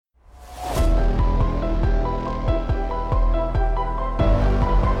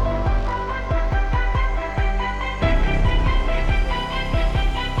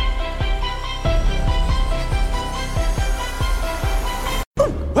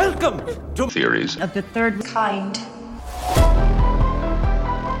Welcome to Theories of the third kind.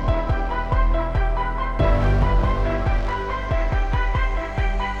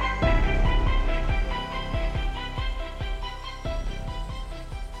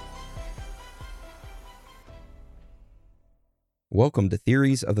 Welcome to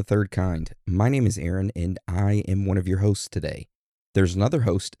Theories of the Third Kind. My name is Aaron, and I am one of your hosts today. There's another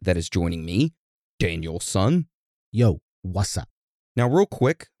host that is joining me, Daniel Sun. Yo, what's up? Now, real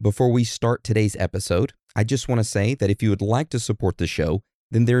quick, before we start today's episode, I just want to say that if you would like to support the show,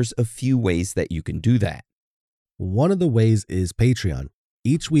 then there's a few ways that you can do that. One of the ways is Patreon.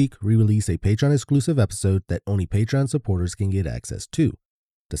 Each week, we release a Patreon-exclusive episode that only Patreon supporters can get access to.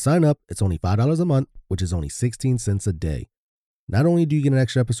 To sign up, it's only $5 a month, which is only 16 cents a day. Not only do you get an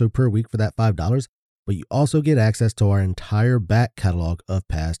extra episode per week for that $5, but you also get access to our entire back catalog of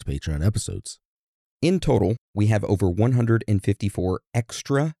past Patreon episodes. In total, we have over 154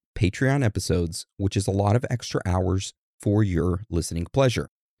 extra Patreon episodes, which is a lot of extra hours for your listening pleasure.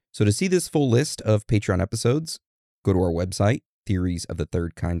 So to see this full list of Patreon episodes, go to our website,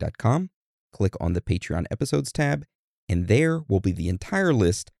 theoriesofthethirdkind.com, click on the Patreon episodes tab, and there will be the entire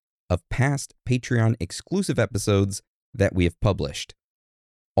list of past Patreon exclusive episodes that we have published.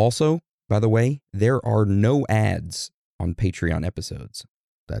 Also, by the way, there are no ads on Patreon episodes.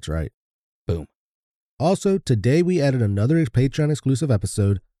 That's right. Boom. Also, today we added another Patreon exclusive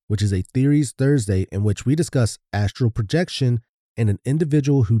episode, which is a Theories Thursday, in which we discuss astral projection and an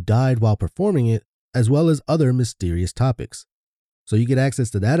individual who died while performing it, as well as other mysterious topics. So you get access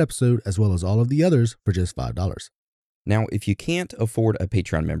to that episode as well as all of the others for just $5. Now, if you can't afford a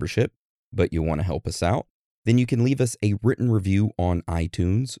Patreon membership, but you want to help us out, then you can leave us a written review on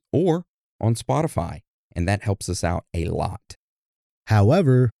iTunes or on Spotify, and that helps us out a lot.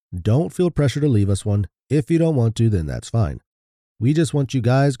 However, don't feel pressure to leave us one. If you don't want to, then that's fine. We just want you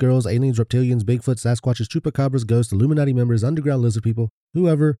guys, girls, aliens, reptilians, Bigfoot, Sasquatches, Chupacabras, ghosts, Illuminati members, underground lizard people,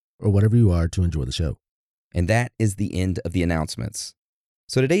 whoever or whatever you are, to enjoy the show. And that is the end of the announcements.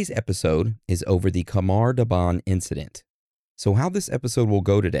 So today's episode is over the Khamar Daban incident. So how this episode will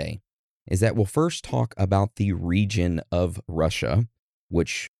go today is that we'll first talk about the region of Russia,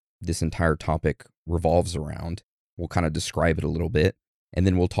 which this entire topic revolves around. We'll kind of describe it a little bit, and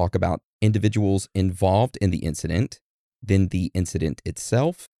then we'll talk about individuals involved in the incident, then the incident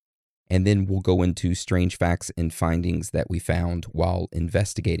itself, and then we'll go into strange facts and findings that we found while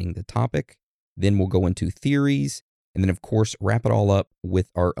investigating the topic. Then we'll go into theories, and then of course wrap it all up with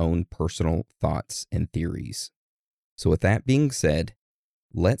our own personal thoughts and theories. So with that being said,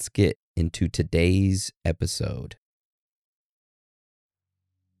 let's get into today's episode.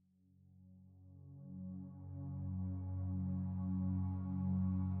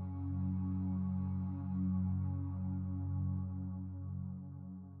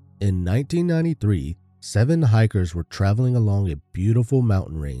 In 1993, 7 hikers were traveling along a beautiful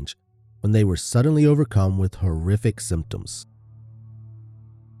mountain range when they were suddenly overcome with horrific symptoms.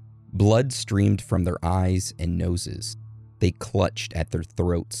 Blood streamed from their eyes and noses. They clutched at their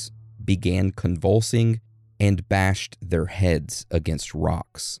throats, began convulsing, and bashed their heads against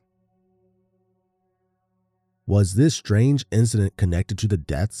rocks. Was this strange incident connected to the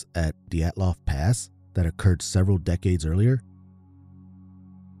deaths at Dyatlov Pass that occurred several decades earlier?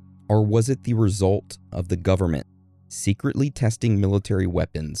 Or was it the result of the government secretly testing military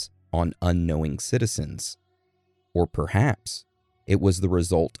weapons on unknowing citizens? Or perhaps it was the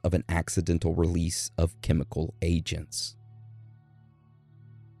result of an accidental release of chemical agents?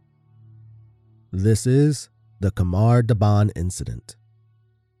 This is the Khamar Daban incident.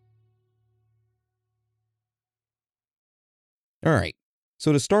 All right,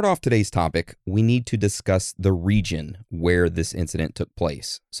 so to start off today's topic, we need to discuss the region where this incident took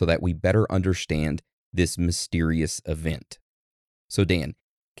place so that we better understand this mysterious event. So Dan,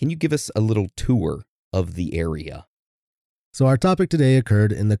 can you give us a little tour of the area? So our topic today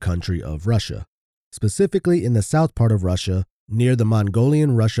occurred in the country of Russia, specifically in the south part of Russia near the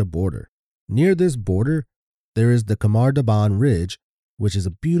Mongolian-Russia border. Near this border, there is the Khamar Daban Ridge, which is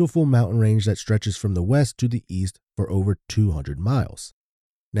a beautiful mountain range that stretches from the west to the east for over 200 miles.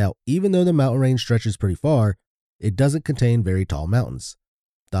 Now, even though the mountain range stretches pretty far, it doesn't contain very tall mountains,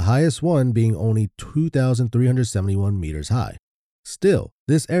 the highest one being only 2,371 meters high. Still,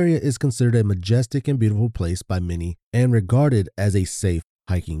 this area is considered a majestic and beautiful place by many and regarded as a safe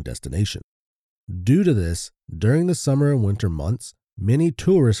hiking destination. Due to this, during the summer and winter months, many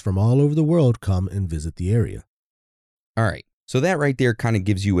tourists from all over the world come and visit the area. All right, so that right there kind of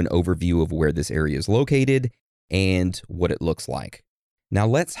gives you an overview of where this area is located and what it looks like. Now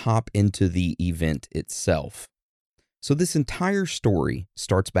let's hop into the event itself. So this entire story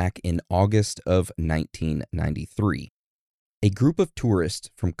starts back in August of 1993. A group of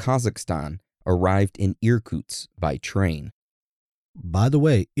tourists from Kazakhstan arrived in Irkutsk by train. By the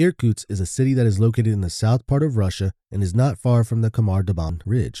way, Irkutsk is a city that is located in the south part of Russia and is not far from the Khamar Daban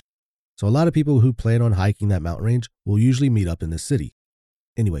Ridge. So a lot of people who plan on hiking that mountain range will usually meet up in this city.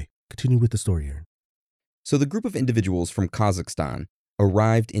 Anyway, continue with the story, Aaron. So the group of individuals from Kazakhstan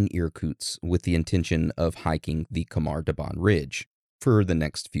arrived in Irkutsk with the intention of hiking the Khamar Daban Ridge for the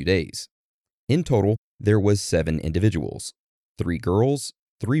next few days. In total, there was 7 individuals, 3 girls,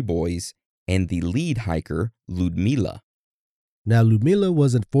 3 boys, and the lead hiker, Ludmila. Now, Ludmila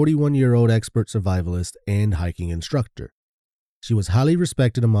was a 41-year-old expert survivalist and hiking instructor. She was highly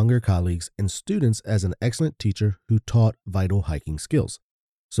respected among her colleagues and students as an excellent teacher who taught vital hiking skills.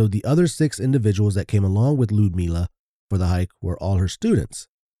 So the other 6 individuals that came along with Ludmila for the hike were all her students.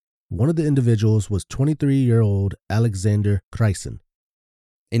 One of the individuals was 23-year-old Alexander Krysin.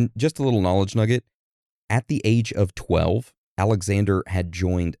 And just a little knowledge nugget, at the age of 12, Alexander had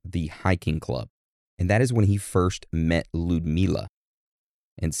joined the hiking club, and that is when he first met Ludmila.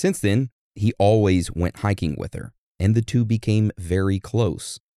 And since then, he always went hiking with her, and the two became very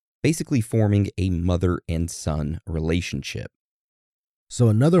close, basically forming a mother and son relationship. So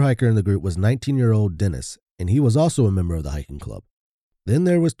another hiker in the group was 19-year-old Dennis, and he was also a member of the hiking club. Then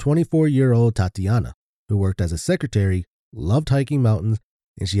there was 24-year-old Tatiana, who worked as a secretary, loved hiking mountains,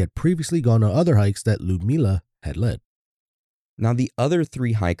 and she had previously gone on other hikes that Ludmila had led. Now, the other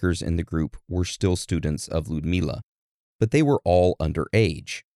 3 hikers in the group were still students of Ludmila, but they were all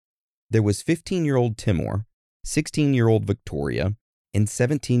underage. There was 15-year-old Timur, 16-year-old Victoria, and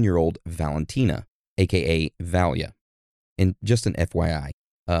 17-year-old Valentina, aka Valia. And just an FYI,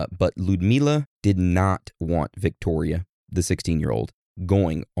 but Ludmila did not want Victoria, the 16-year-old,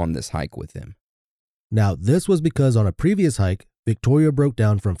 going on this hike with them. Now, this was because on a previous hike, Victoria broke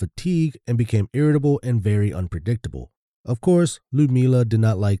down from fatigue and became irritable and very unpredictable. Of course, Ludmila did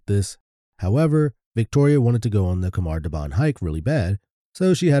not like this. However, Victoria wanted to go on the Khamar Daban hike really bad,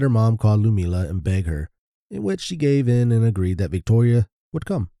 so she had her mom call Ludmila and beg her, in which she gave in and agreed that Victoria would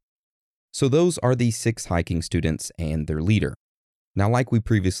come. So those are the 6 hiking students and their leader. Now, like we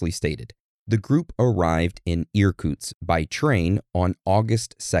previously stated, the group arrived in Irkutsk by train on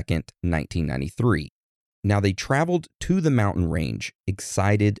August 2nd, 1993. Now, they traveled to the mountain range,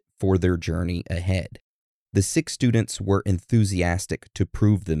 excited for their journey ahead. The 6 students were enthusiastic to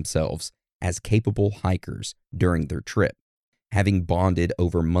prove themselves as capable hikers during their trip, having bonded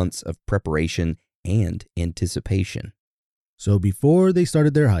over months of preparation and anticipation. So before they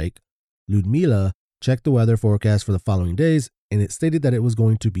started their hike, Ludmila checked the weather forecast for the following days, and it stated that it was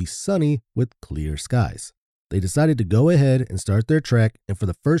going to be sunny with clear skies. They decided to go ahead and start their trek, and for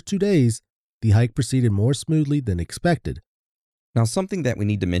the first 2 days, the hike proceeded more smoothly than expected. Now, something that we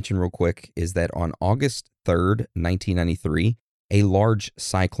need to mention real quick is that on August 3rd, 1993, a large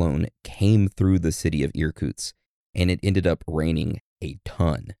cyclone came through the city of Irkutsk, and it ended up raining a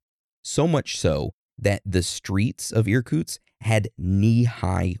ton. So much so that the streets of Irkutsk had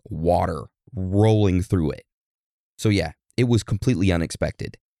knee-high water rolling through it. So yeah, it was completely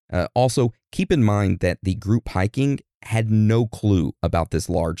unexpected. Also, keep in mind that the group hiking had no clue about this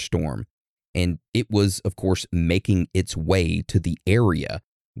large storm, and it was, of course, making its way to the area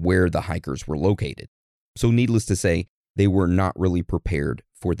where the hikers were located. So needless to say, they were not really prepared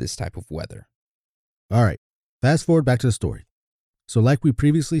for this type of weather. All right, fast forward back to the story. So like we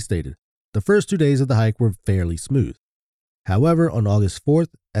previously stated, the first 2 days of the hike were fairly smooth. However, on August 4th,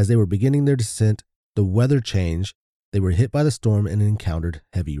 as they were beginning their descent, the weather changed. They were hit by the storm and encountered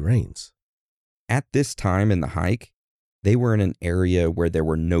heavy rains. At this time in the hike, they were in an area where there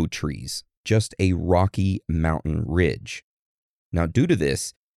were no trees, just a rocky mountain ridge. Now, due to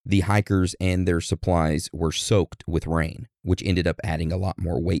this, the hikers and their supplies were soaked with rain, which ended up adding a lot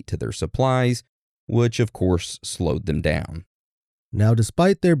more weight to their supplies, which of course slowed them down. Now,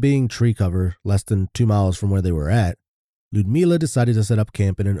 despite there being tree cover less than 2 miles from where they were at, Ludmila decided to set up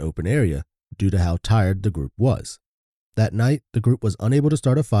camp in an open area due to how tired the group was. That night, the group was unable to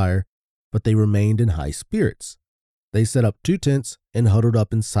start a fire, but they remained in high spirits. They set up 2 tents and huddled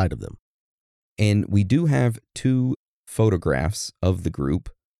up inside of them. And we do have 2 photographs of the group,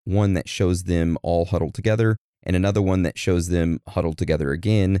 one that shows them all huddled together and another one that shows them huddled together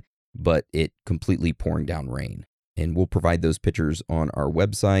again, but it completely pouring down rain. And we'll provide those pictures on our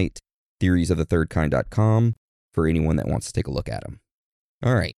website, theoriesofthethirdkind.com, for anyone that wants to take a look at them.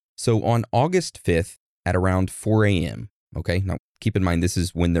 All right, so on August 5th at around 4 a.m., okay, now keep in mind this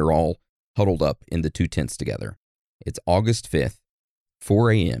is when they're all huddled up in the 2 tents together. It's August 5th,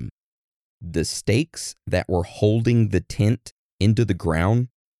 4 a.m., The stakes that were holding the tent into the ground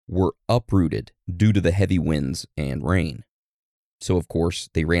were uprooted due to the heavy winds and rain. So, of course,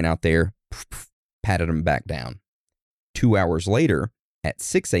 they ran out there, patted them back down. 2 hours later, at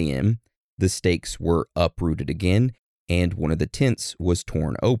 6 a.m., the stakes were uprooted again, and one of the tents was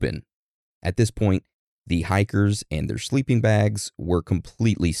torn open. At this point, the hikers and their sleeping bags were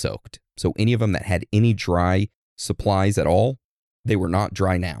completely soaked. So any of them that had any dry supplies at all, they were not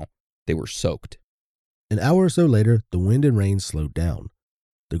dry now. They were soaked. An hour or so later, the wind and rain slowed down.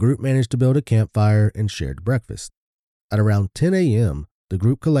 The group managed to build a campfire and shared breakfast. At around 10 a.m., the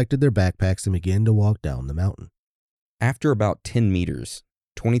group collected their backpacks and began to walk down the mountain. After about 10 meters,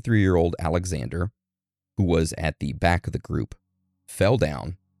 23-year-old Alexander, who was at the back of the group, fell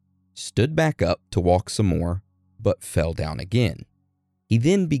down, stood back up to walk some more, but fell down again. He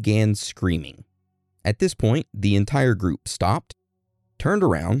then began screaming. At this point, the entire group stopped, turned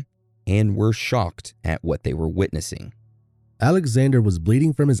around, and were shocked at what they were witnessing. Alexander was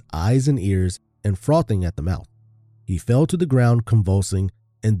bleeding from his eyes and ears and frothing at the mouth. He fell to the ground convulsing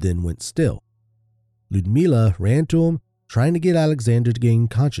and then went still. Ludmila ran to him, trying to get Alexander to gain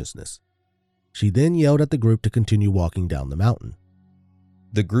consciousness. She then yelled at the group to continue walking down the mountain.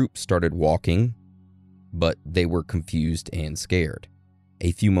 The group started walking, but they were confused and scared.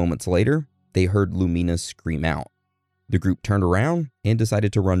 A few moments later, they heard Lumina scream out. The group turned around and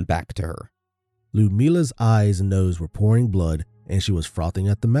decided to run back to her. Ludmila's eyes and nose were pouring blood, and she was frothing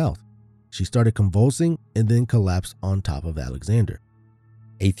at the mouth. She started convulsing and then collapsed on top of Alexander.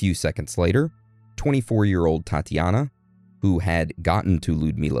 A few seconds later, 24-year-old Tatiana, who had gotten to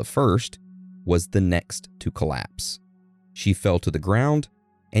Ludmila first, was the next to collapse. She fell to the ground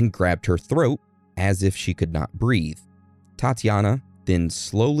and grabbed her throat as if she could not breathe. Tatiana then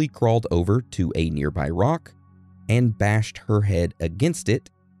slowly crawled over to a nearby rock and bashed her head against it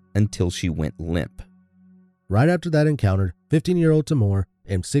until she went limp. Right after that encounter, 15-year-old Timur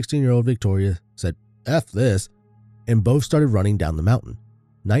and 16-year-old Victoria said, "F this," and both started running down the mountain.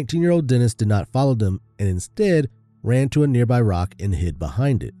 19-year-old Dennis did not follow them and instead ran to a nearby rock and hid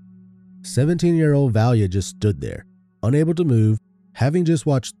behind it. 17-year-old Valia just stood there, unable to move, having just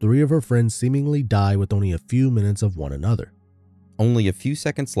watched 3 of her friends seemingly die with only a few minutes of one another. Only a few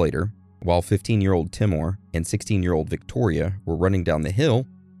seconds later, while 15-year-old Timur and 16-year-old Victoria were running down the hill,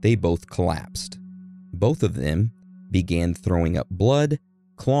 they both collapsed. Both of them began throwing up blood,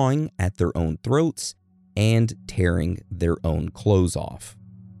 clawing at their own throats, and tearing their own clothes off.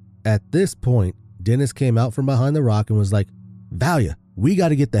 At this point, Dennis came out from behind the rock and was like, "Valia, we got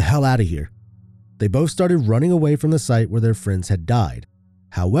to get the hell out of here." They both started running away from the site where their friends had died.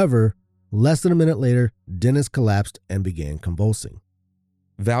 However, less than a minute later, Dennis collapsed and began convulsing.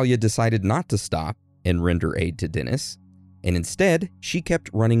 Valia decided not to stop and render aid to Dennis, and instead, she kept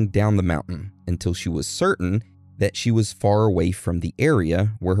running down the mountain until she was certain that she was far away from the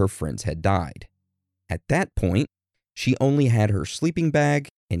area where her friends had died. At that point, she only had her sleeping bag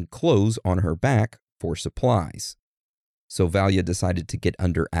and clothes on her back for supplies. So Valia decided to get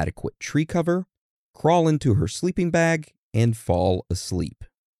under adequate tree cover, crawl into her sleeping bag, and fall asleep.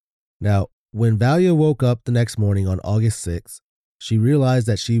 Now, when Valia woke up the next morning on August 6th, she realized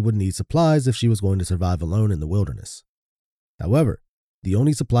that she would need supplies if she was going to survive alone in the wilderness. However, the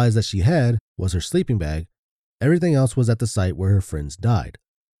only supplies that she had was her sleeping bag. Everything else was at the site where her friends died.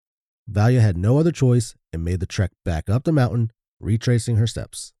 Valia had no other choice and made the trek back up the mountain, retracing her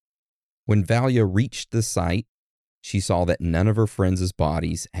steps. When Valia reached the site, she saw that none of her friends'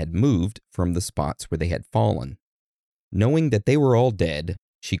 bodies had moved from the spots where they had fallen. Knowing that they were all dead,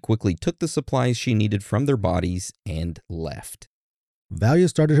 she quickly took the supplies she needed from their bodies and left. Valia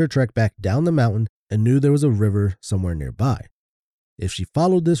started her trek back down the mountain and knew there was a river somewhere nearby. If she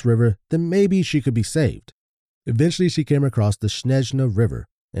followed this river, then maybe she could be saved. Eventually, she came across the Snezhna River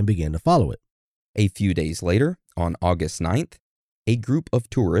and began to follow it. A few days later, on August 9th, a group of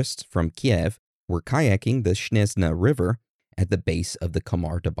tourists from Kiev were kayaking the Snezhna River at the base of the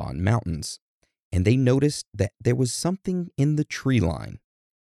Khamar Daban mountains, and they noticed that there was something in the tree line.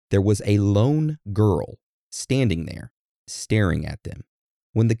 There was a lone girl standing there, staring at them.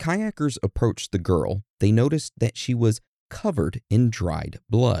 When the kayakers approached the girl, they noticed that she was covered in dried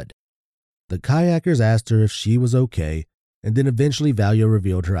blood. The kayakers asked her if she was okay, and then eventually Valia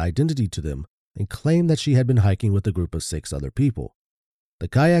revealed her identity to them and claimed that she had been hiking with a group of 6 other people. The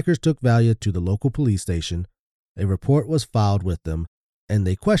kayakers took Valia to the local police station, a report was filed with them, and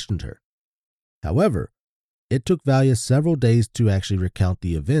they questioned her. However, it took Valia several days to actually recount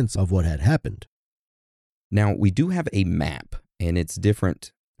the events of what had happened. Now, we do have a map, and it's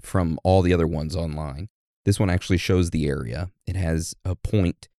different from all the other ones online. This one actually shows the area. It has a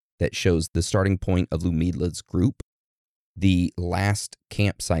point that shows the starting point of Ludmila's group, the last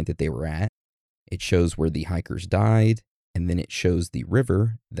campsite that they were at. It shows where the hikers died, and then it shows the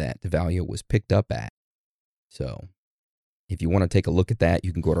river that Valia was picked up at. So if you want to take a look at that,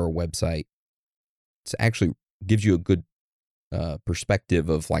 you can go to our website. It actually gives you a good perspective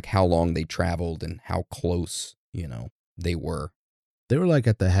of like how long they traveled and how close, they were. They were like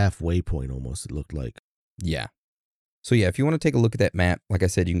at the halfway point almost, it looked like. Yeah. So yeah, if you want to take a look at that map, like I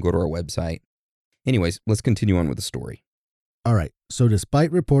said, you can go to our website. Anyways, let's continue on with the story. All right, so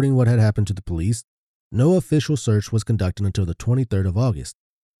despite reporting what had happened to the police, no official search was conducted until the 23rd of August,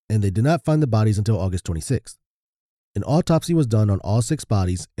 and they did not find the bodies until August 26th. An autopsy was done on all 6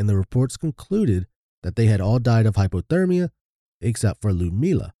 bodies, and the reports concluded that they had all died of hypothermia, except for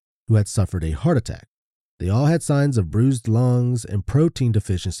Ludmila, who had suffered a heart attack. They all had signs of bruised lungs and protein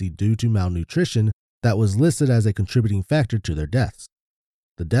deficiency due to malnutrition that was listed as a contributing factor to their deaths.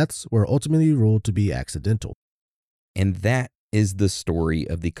 The deaths were ultimately ruled to be accidental. And that is the story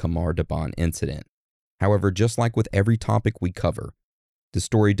of the Khamar Daban incident. However, just like with every topic we cover, the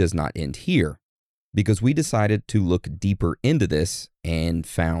story does not end here, because we decided to look deeper into this and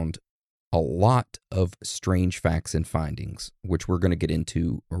found a lot of strange facts and findings, which we're going to get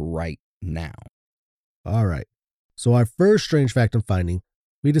into right now. All right, so our first strange fact and finding,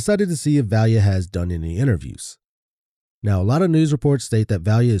 we decided to see if Valia has done any interviews. Now, a lot of news reports state that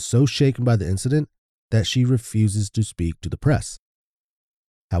Valia is so shaken by the incident that she refuses to speak to the press.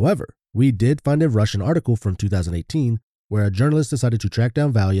 However, we did find a Russian article from 2018 where a journalist decided to track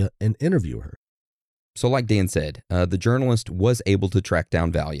down Valia and interview her. So like Dan said, the journalist was able to track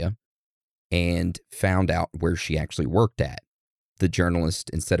down Valia and found out where she actually worked at. The journalist,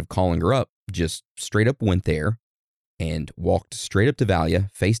 instead of calling her up, just straight up went there and walked straight up to Valia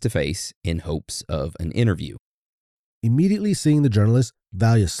face to face in hopes of an interview. Immediately seeing the journalist,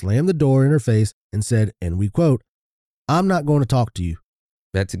 Valia slammed the door in her face and said, and we quote, "I'm not going to talk to you."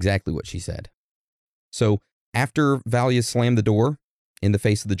 That's exactly what she said. So after Valia slammed the door in the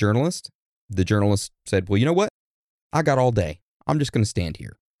face of the journalist said, well, you know what? I got all day. I'm just going to stand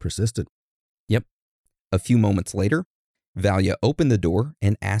here. Persistent. Yep. A few moments later, Valia opened the door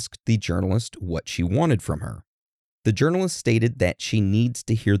and asked the journalist what she wanted from her. The journalist stated that she needs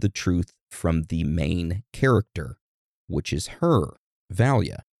to hear the truth from the main character, which is her,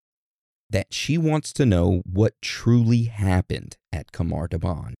 Valia. That she wants to know what truly happened at Khamar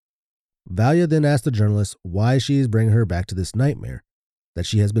Daban. Valia then asked the journalist why she is bringing her back to this nightmare, that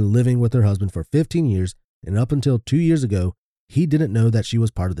she has been living with her husband for 15 years, and up until 2 years ago, he didn't know that she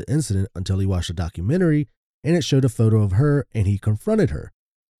was part of the incident until he watched a documentary and it showed a photo of her and he confronted her.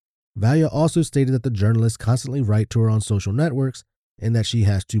 Valia also stated that the journalists constantly write to her on social networks and that she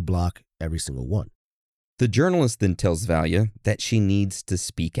has to block every single one. The journalist then tells Valia that she needs to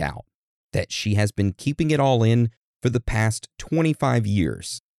speak out, that she has been keeping it all in for the past 25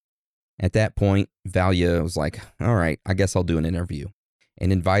 years. At that point, Valia was like, all right, I guess I'll do an interview,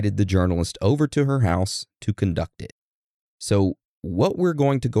 and invited the journalist over to her house to conduct it. So what we're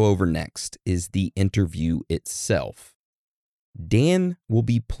going to go over next is the interview itself. Dan will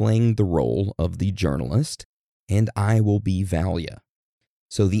be playing the role of the journalist, and I will be Valia.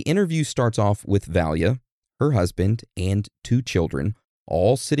 So the interview starts off with Valia, her husband, and 2 children,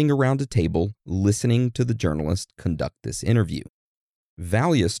 all sitting around a table listening to the journalist conduct this interview.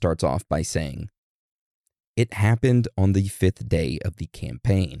 Valia starts off by saying, "It happened on the 5th day of the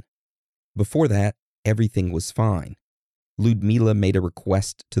campaign. Before that, everything was fine. Ludmila made a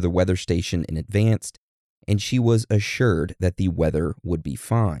request to the weather station in advance, and she was assured that the weather would be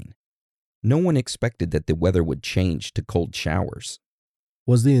fine. No one expected that the weather would change to cold showers."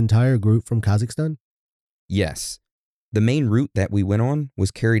 Was the entire group from Kazakhstan? Yes. The main route that we went on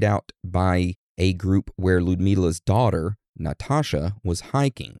was carried out by a group where Ludmila's daughter, Natasha, was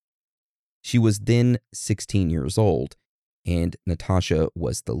hiking. She was then 16 years old, and Natasha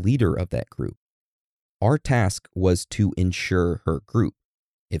was the leader of that group. Our task was to ensure her group.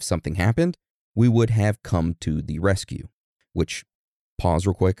 If something happened, we would have come to the rescue. Which, pause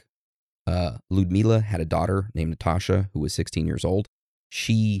real quick. Ludmila had a daughter named Natasha who was 16 years old.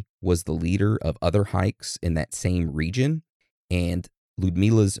 She was the leader of other hikes in that same region, and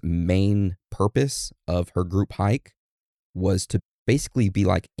Ludmila's main purpose of her group hike was to basically be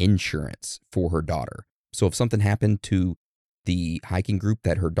like insurance for her daughter. So if something happened to the hiking group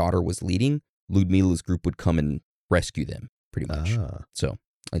that her daughter was leading, Ludmila's group would come and rescue them, pretty much. So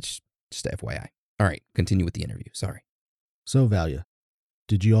it's just FYI. All right, continue with the interview. Sorry. So, Valia,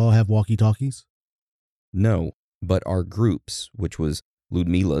 did you all have walkie-talkies? No, but our groups, which was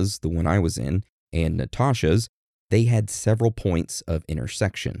Ludmila's, the one I was in, and Natasha's, they had several points of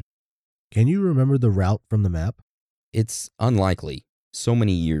intersection. Can you remember the route from the map? It's unlikely. So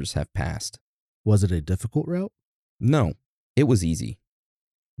many years have passed. Was it a difficult route? No, it was easy.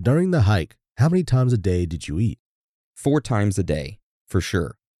 During the hike, how many times a day did you eat? 4 times a day, for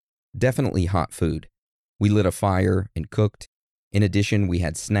sure. Definitely hot food. We lit a fire and cooked. In addition, we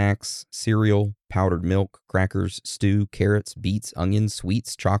had snacks, cereal, powdered milk, crackers, stew, carrots, beets, onions,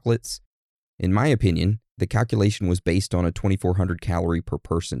 sweets, chocolates. In my opinion, the calculation was based on a 2,400 calorie per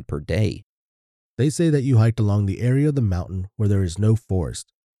person per day. They say that you hiked along the area of the mountain where there is no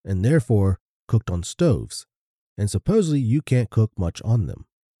forest, and therefore cooked on stoves, and supposedly you can't cook much on them.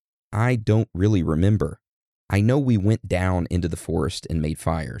 I don't really remember. I know we went down into the forest and made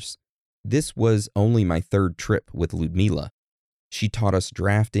fires. This was only my 3rd trip with Ludmila. She taught us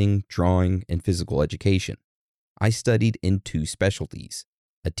drafting, drawing, and physical education. I studied in 2 specialties,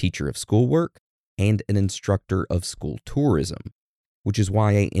 a teacher of schoolwork and an instructor of school tourism, which is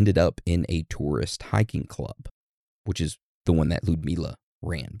why I ended up in a tourist hiking club, which is the one that Ludmila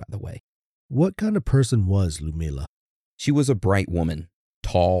ran, by the way. What kind of person was Ludmila? She was a bright woman,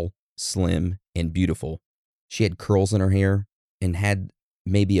 tall, slim, and beautiful. She had curls in her hair and had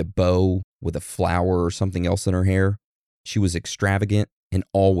maybe a bow with a flower or something else in her hair. She was extravagant and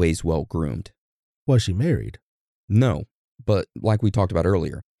always well-groomed. Was she married? No, but like we talked about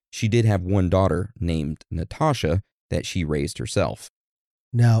earlier, she did have one daughter named Natasha that she raised herself.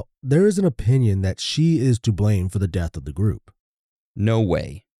 Now, there is an opinion that she is to blame for the death of the group. No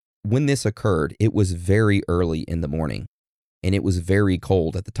way. When this occurred, it was very early in the morning, and it was very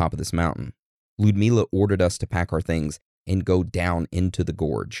cold at the top of this mountain. Ludmila ordered us to pack our things and go down into the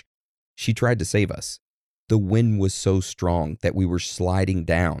gorge. She tried to save us. The wind was so strong that we were sliding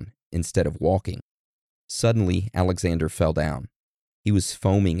down instead of walking. Suddenly, Alexander fell down. He was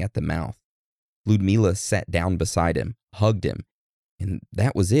foaming at the mouth. Ludmila sat down beside him, hugged him, and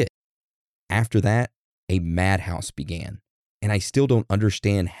that was it. After that, a madhouse began, and I still don't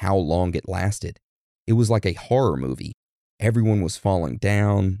understand how long it lasted. It was like a horror movie. Everyone was falling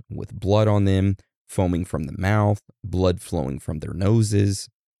down with blood on them, foaming from the mouth, blood flowing from their noses.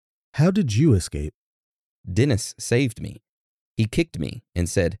 How did you escape? Dennis saved me. He kicked me and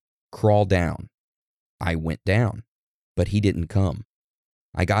said, "Crawl down." I went down, but he didn't come.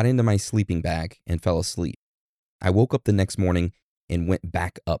 I got into my sleeping bag and fell asleep. I woke up the next morning and went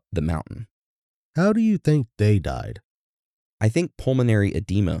back up the mountain. How do you think they died? I think pulmonary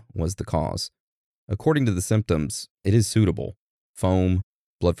edema was the cause. According to the symptoms, it is suitable: foam,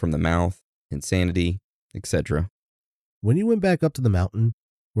 blood from the mouth, insanity, etc. When you went back up to the mountain,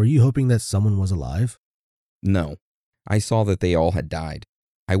 were you hoping that someone was alive? No, I saw that they all had died.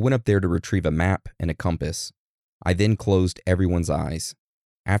 I went up there to retrieve a map and a compass. I then closed everyone's eyes.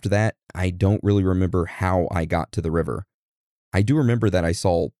 After that, I don't really remember how I got to the river. I do remember that I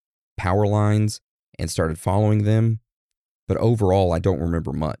saw power lines and started following them, but overall I don't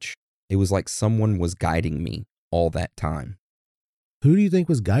remember much. It was like someone was guiding me all that time. Who do you think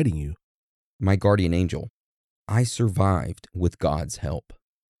was guiding you? My guardian angel. I survived with God's help.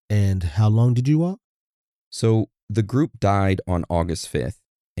 And how long did you walk? So the group died on August 5th,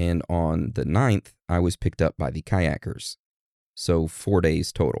 and on the 9th, I was picked up by the kayakers. So 4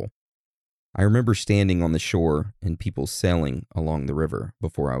 days total. I remember standing on the shore and people sailing along the river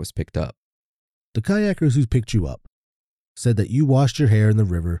before I was picked up. The kayakers who picked you up said that you washed your hair in the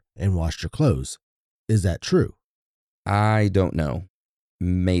river and washed your clothes. Is that true? I don't know.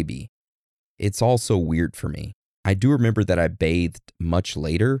 Maybe. It's all so weird for me. I do remember that I bathed much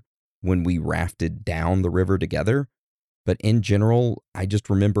later when we rafted down the river together, but in general, I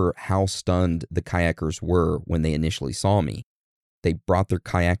just remember how stunned the kayakers were when they initially saw me. They brought their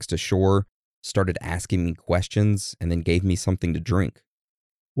kayaks to shore, started asking me questions, and then gave me something to drink.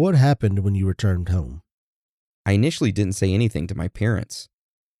 What happened when you returned home? I initially didn't say anything to my parents,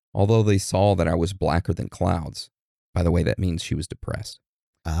 although they saw that I was blacker than clouds. By the way, that means she was depressed.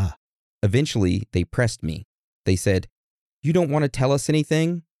 Ah. Eventually, they pressed me. They said, "You don't want to tell us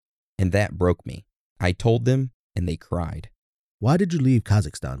anything?" And that broke me. I told them, and they cried. Why did you leave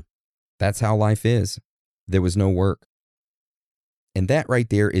Kazakhstan? That's how life is. There was no work. And that right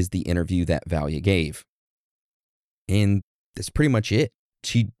there is the interview that Valia gave. And that's pretty much it.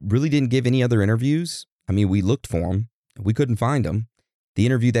 She really didn't give any other interviews. I mean, we looked for them. We couldn't find them. The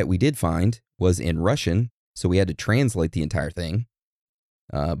interview that we did find was in Russian, so we had to translate the entire thing.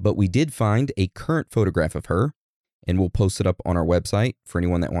 But we did find a current photograph of her, and we'll post it up on our website for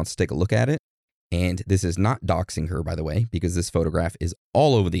anyone that wants to take a look at it. And this is not doxing her, by the way, because this photograph is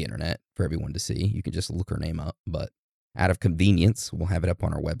all over the internet for everyone to see. You can just look her name up, but out of convenience, we'll have it up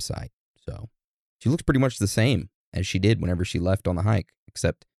on our website. So she looks pretty much the same as she did whenever she left on the hike,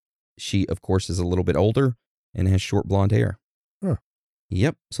 except She, of course, is a little bit older and has short blonde hair. Huh.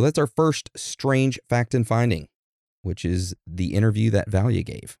 Yep. So that's our first strange fact and finding, which is the interview that Valia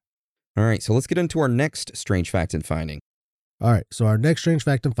gave. All right. So let's get into our next strange fact and finding. All right, so our next strange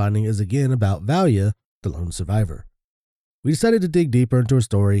fact and finding is again about Valia, the lone survivor. We decided to dig deeper into her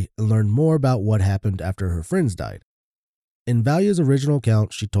story and learn more about what happened after her friends died. In Valia's original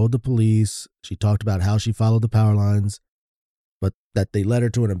account, she told the police, she talked about how she followed the power lines, but that they led her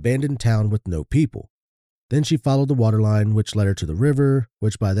to an abandoned town with no people. Then she followed the water line, which led her to the river,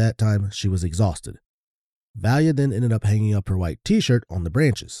 which by that time she was exhausted. Valia then ended up hanging up her white t-shirt on the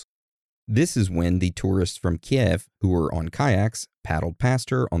branches. This is when the tourists from Kiev who were on kayaks paddled past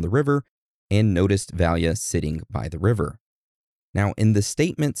her on the river and noticed Valia sitting by the river. Now, in the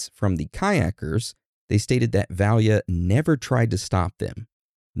statements from the kayakers, they stated that Valia never tried to stop them,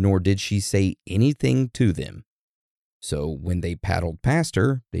 nor did she say anything to them. So when they paddled past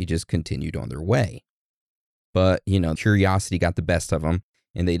her, they just continued on their way. But, curiosity got the best of them,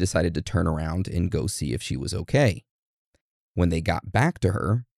 and they decided to turn around and go see if she was okay. When they got back to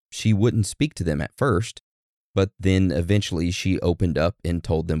her, she wouldn't speak to them at first, but then eventually she opened up and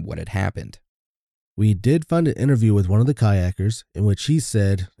told them what had happened. We did find an interview with one of the kayakers in which he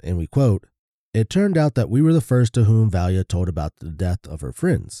said, and we quote, "It turned out that we were the first to whom Valia told about the death of her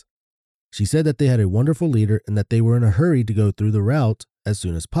friends. She said that they had a wonderful leader and that they were in a hurry to go through the route as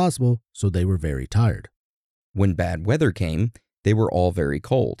soon as possible, so they were very tired." When bad weather came, they were all very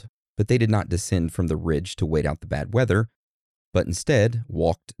cold, but they did not descend from the ridge to wait out the bad weather, but instead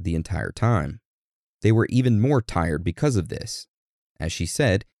walked the entire time. They were even more tired because of this. As she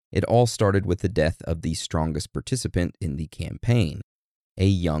said, it all started with the death of the strongest participant in the campaign, a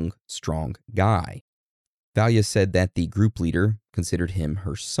young, strong guy. Valia said that the group leader considered him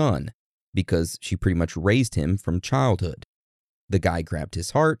her son because she pretty much raised him from childhood. The guy grabbed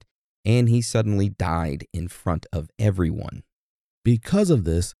his heart, and he suddenly died in front of everyone. Because of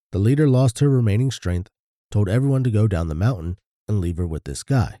this, the leader lost her remaining strength, told everyone to go down the mountain and leave her with this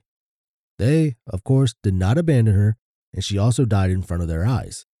guy. They, of course, did not abandon her, and she also died in front of their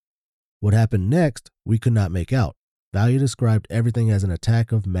eyes. What happened next, we could not make out. Valia described everything as an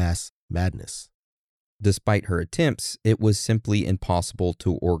attack of mass madness. Despite her attempts, it was simply impossible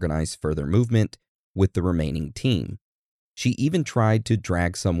to organize further movement with the remaining team. She even tried to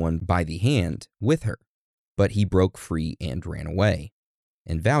drag someone by the hand with her, but he broke free and ran away.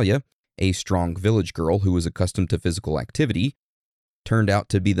 And Valia, a strong village girl who was accustomed to physical activity, turned out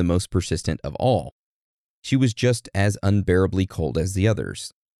to be the most persistent of all. She was just as unbearably cold as the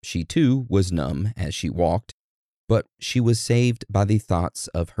others. She too was numb as she walked, but she was saved by the thoughts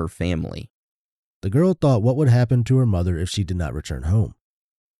of her family. The girl thought what would happen to her mother if she did not return home.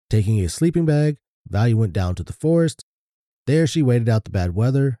 Taking a sleeping bag, Valia went down to the forest. There she waited out the bad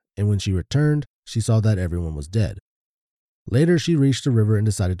weather, and when she returned, she saw that everyone was dead. Later, she reached the river and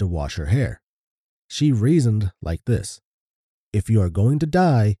decided to wash her hair. She reasoned like this: if you are going to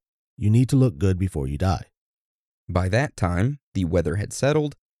die, you need to look good before you die. By that time, the weather had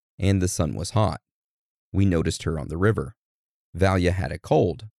settled and the sun was hot. We noticed her on the river. Valia had a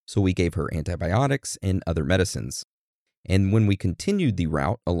cold, so we gave her antibiotics and other medicines. And when we continued the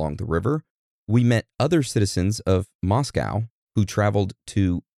route along the river, we met other citizens of Moscow who traveled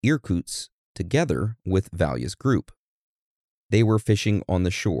to Irkutsk together with Valia's group. They were fishing on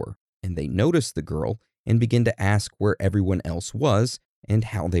the shore, and they noticed the girl and began to ask where everyone else was and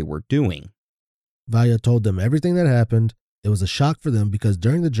how they were doing. Valia told them everything that happened. It was a shock for them because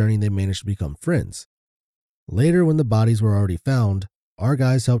during the journey they managed to become friends. Later, when the bodies were already found, our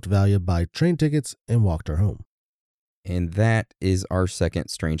guys helped Valia buy train tickets and walked her home. And that is our second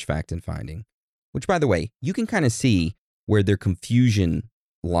strange fact and finding, which, by the way, you can kind of see where their confusion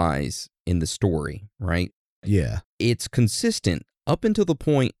lies in the story, right? Yeah. It's consistent up until the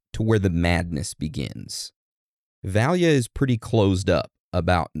point to where the madness begins. Valia is pretty closed up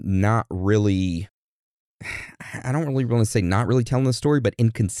about not really, I don't really want to say not really telling the story, but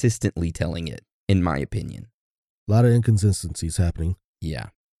inconsistently telling it, in my opinion. A lot of inconsistencies happening. Yeah.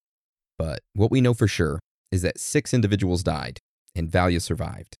 But what we know for sure is that 6 individuals died and Valia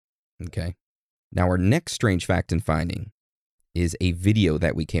survived. Okay. Now, our next strange fact and finding is a video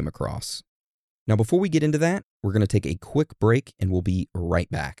that we came across. Now, before we get into that, we're going to take a quick break and we'll be right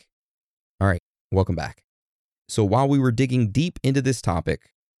back. All right, welcome back. So while we were digging deep into this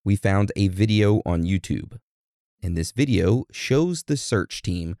topic, we found a video on YouTube. And this video shows the search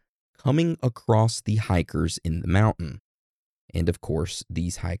team coming across the hikers in the mountain. And of course,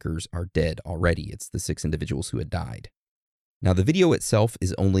 these hikers are dead already. It's the 6 individuals who had died. Now, the video itself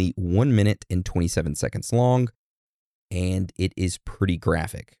is only 1 minute and 27 seconds long, and it is pretty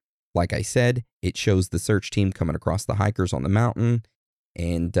graphic. Like I said, it shows the search team coming across the hikers on the mountain.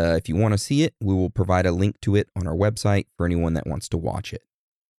 And if you want to see it, we will provide a link to it on our website for anyone that wants to watch it.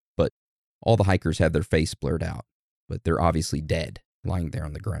 But all the hikers have their face blurred out, but they're obviously dead, lying there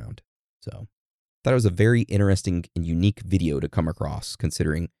on the ground. So I thought it was a very interesting and unique video to come across,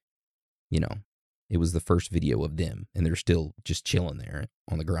 considering, it was the first video of them, and they're still just chilling there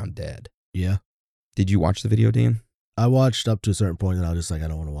on the ground dead. Yeah. Did you watch the video, Dan? I watched up to a certain point, and I was just like, I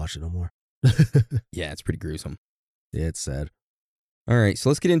don't want to watch it no more. Yeah, it's pretty gruesome. Yeah, it's sad. All right, so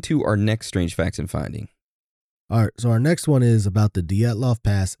let's get into our next strange facts and finding. All right, so our next one is about the Dyatlov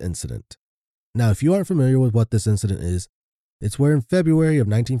Pass incident. Now, if you aren't familiar with what this incident is, it's where in February of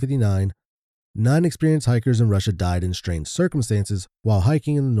 1959, 9 experienced hikers in Russia died in strange circumstances while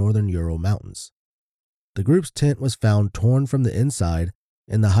hiking in the northern Ural Mountains. The group's tent was found torn from the inside,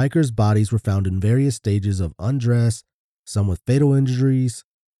 and the hikers' bodies were found in various stages of undress, some with fatal injuries,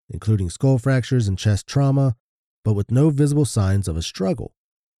 including skull fractures and chest trauma, but with no visible signs of a struggle.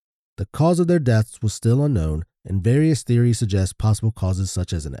 The cause of their deaths was still unknown, and various theories suggest possible causes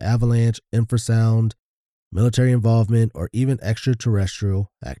such as an avalanche, infrasound, military involvement, or even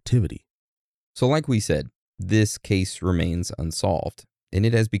extraterrestrial activity. So like we said, this case remains unsolved, and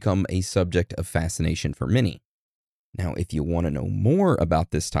it has become a subject of fascination for many. Now, if you want to know more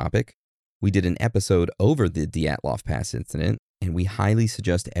about this topic, we did an episode over the Dyatlov Pass incident, and we highly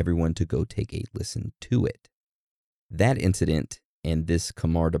suggest everyone to go take a listen to it. That incident and this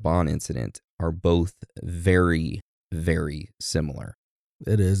Khamar Daban incident are both very, very similar.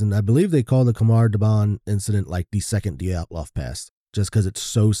 It is, and I believe they call the Khamar Daban incident like the second Dyatlov Pass, just because it's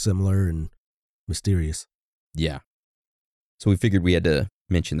so similar and mysterious. Yeah. So we figured we had to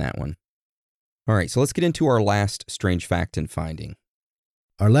mention that one. All right, so let's get into our last strange fact and finding.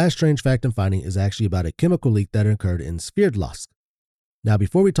 Our last strange fact and finding is actually about a chemical leak that occurred in Sverdlovsk. Now,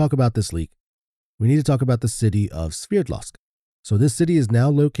 before we talk about this leak, we need to talk about the city of Sverdlovsk. So this city is now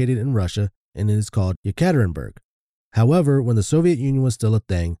located in Russia, and it is called Yekaterinburg. However, when the Soviet Union was still a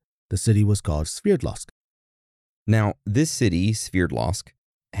thing, the city was called Sverdlovsk. Now, this city, Sverdlovsk,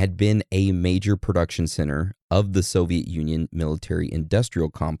 had been a major production center of the Soviet Union military-industrial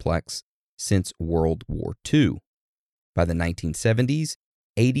complex since World War II. By the 1970s,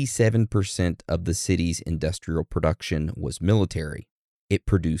 87% of the city's industrial production was military. It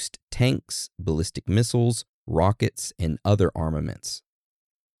produced tanks, ballistic missiles, rockets, and other armaments.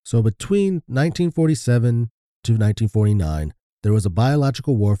 So between 1947 to 1949, there was a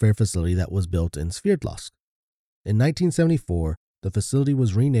biological warfare facility that was built in Sverdlovsk. In 1974, the facility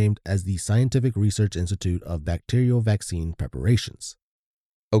was renamed as the Scientific Research Institute of Bacterial Vaccine Preparations.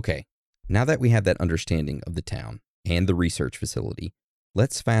 Okay, now that we have that understanding of the town and the research facility,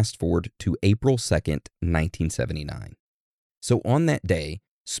 let's fast forward to April 2nd, 1979. So on that day,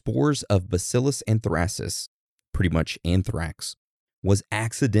 spores of Bacillus anthracis, pretty much anthrax, was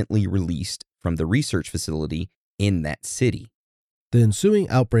accidentally released from the research facility in that city. The ensuing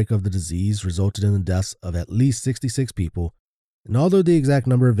outbreak of the disease resulted in the deaths of at least 66 people, and although the exact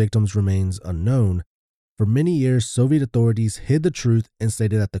number of victims remains unknown, for many years Soviet authorities hid the truth and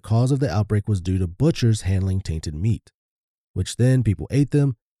stated that the cause of the outbreak was due to butchers handling tainted meat, which then people ate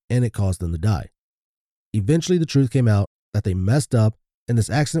them and it caused them to die. Eventually the truth came out that they messed up, and this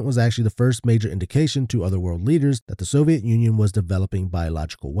accident was actually the first major indication to other world leaders that the Soviet Union was developing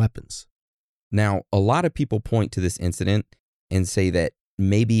biological weapons. Now, a lot of people point to this incident and say that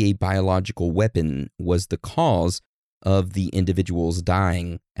maybe a biological weapon was the cause of the individuals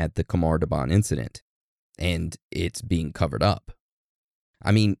dying at the Khamar Daban incident, and it's being covered up.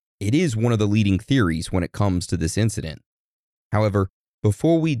 I mean, it is one of the leading theories when it comes to this incident. However,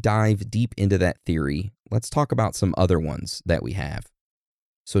 before we dive deep into that theory, let's talk about some other ones that we have.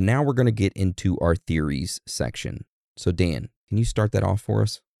 So now we're going to get into our theories section. So Dan, can you start that off for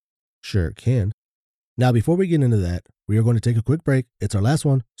us? Sure it can. Now, before we get into that, we are going to take a quick break. It's our last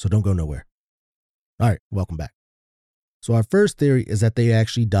one, so don't go nowhere. All right, welcome back. So our first theory is that they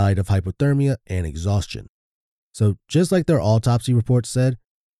actually died of hypothermia and exhaustion. So just like their autopsy report said,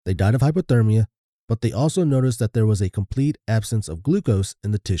 they died of hypothermia, but they also noticed that there was a complete absence of glucose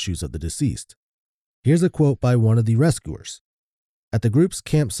in the tissues of the deceased. Here's a quote by one of the rescuers. At the group's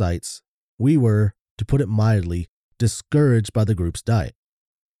campsites, we were, to put it mildly, discouraged by the group's diet.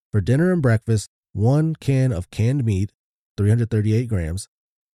 For dinner and breakfast, 1 can of canned meat, 338 grams,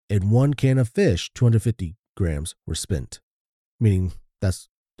 and 1 can of fish, 250 grams, were spent. Meaning that's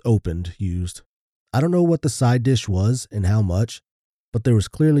opened, used. I don't know what the side dish was and how much, but there was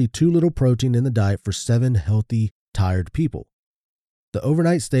clearly too little protein in the diet for 7 healthy, tired people. The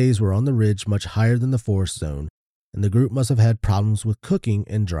overnight stays were on the ridge much higher than the forest zone, and the group must have had problems with cooking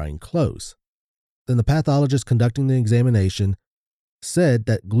and drying clothes. Then the pathologist conducting the examination said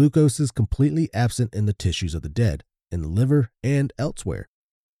that glucose is completely absent in the tissues of the dead, in the liver, and elsewhere.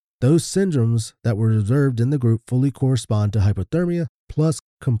 Those syndromes that were observed in the group fully correspond to hypothermia plus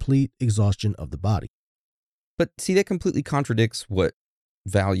complete exhaustion of the body. But see, that completely contradicts what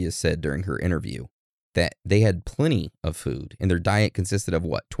Valia said during her interview, that they had plenty of food and their diet consisted of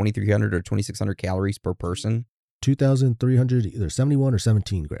what, 2,300 or 2,600 calories per person? 2,300, either 71 or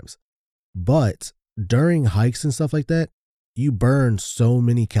 17 grams. But during hikes and stuff like that, you burn so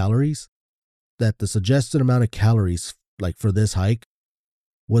many calories that the suggested amount of calories, like for this hike,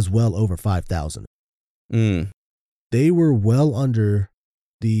 was well over 5,000. They were well under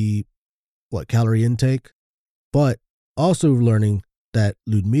the calorie intake, but also learning that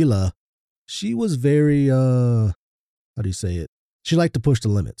Ludmila, she was very how do you say it? She liked to push the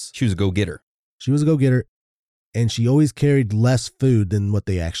limits. She was a go-getter. She was a go-getter, and she always carried less food than what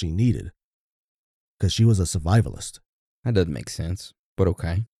they actually needed because she was a survivalist. That doesn't make sense, but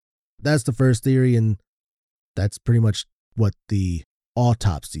okay. That's the first theory, and that's pretty much what the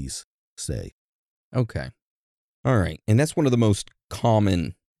autopsies say. Okay. All right. And that's one of the most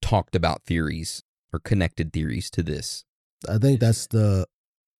common talked about theories or connected theories to this. I think that's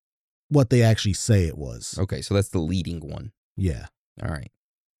what they actually say it was. Okay. So that's the leading one. Yeah. All right.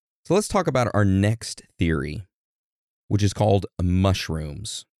 So let's talk about our next theory, which is called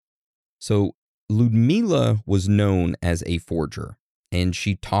mushrooms. So Ludmila was known as a forger, and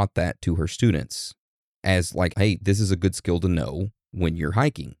she taught that to her students as like, hey, this is a good skill to know when you're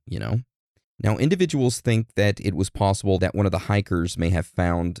hiking, you know? Now, individuals think that it was possible that one of the hikers may have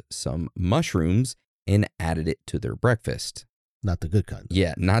found some mushrooms and added it to their breakfast. Not the good kind.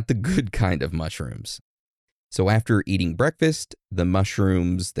 Yeah, not the good kind of mushrooms. So after eating breakfast, the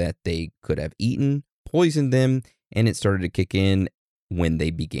mushrooms that they could have eaten poisoned them, and it started to kick in when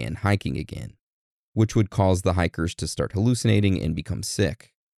they began hiking again, which would cause the hikers to start hallucinating and become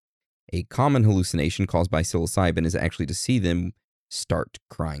sick. A common hallucination caused by psilocybin is actually to see them start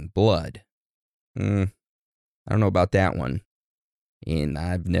crying blood. I don't know about that one. And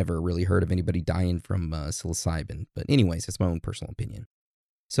I've never really heard of anybody dying from psilocybin. But anyways, that's my own personal opinion.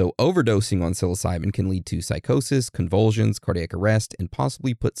 So overdosing on psilocybin can lead to psychosis, convulsions, cardiac arrest, and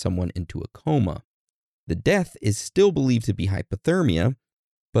possibly put someone into a coma. The death is still believed to be hypothermia,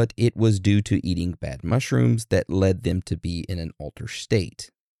 but it was due to eating bad mushrooms that led them to be in an altered state.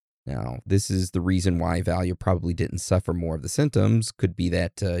 Now, this is the reason why Valia probably didn't suffer more of the symptoms. Could be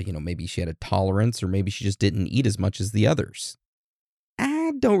that, maybe she had a tolerance, or maybe she just didn't eat as much as the others.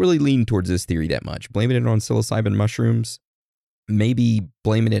 I don't really lean towards this theory that much. Blaming it on psilocybin mushrooms, maybe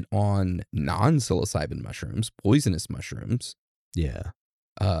blaming it on non-psilocybin mushrooms, poisonous mushrooms. Yeah.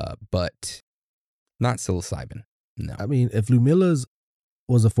 But not psilocybin, no. I mean, if Ludmila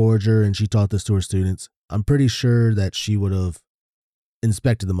was a forger and she taught this to her students, I'm pretty sure that she would have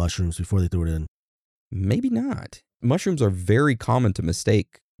inspected the mushrooms before they threw it in. Maybe not. Mushrooms are very common to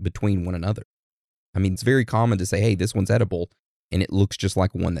mistake between one another. I mean, it's very common to say, hey, this one's edible, and it looks just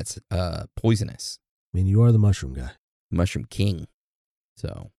like one that's poisonous. I mean, you are the mushroom guy. Mushroom king.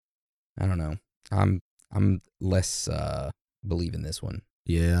 So, I don't know. I'm less believing this one.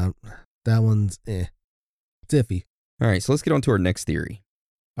 Yeah, that one's It's iffy. All right, so let's get on to our next theory.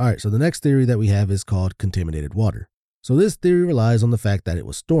 All right, so the next theory that we have is called contaminated water. So this theory relies on the fact that it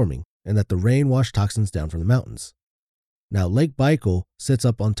was storming and that the rain washed toxins down from the mountains. Now, Lake Baikal sits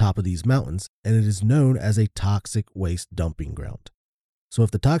up on top of these mountains, and it is known as a toxic waste dumping ground. So if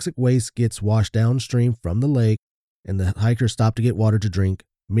the toxic waste gets washed downstream from the lake and the hikers stop to get water to drink,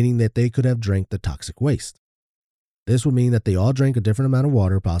 meaning that they could have drank the toxic waste. This would mean that they all drank a different amount of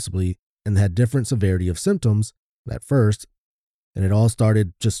water, possibly, and had different severity of symptoms at first, and it all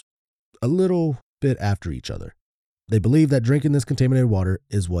started just a little bit after each other. They believe that drinking this contaminated water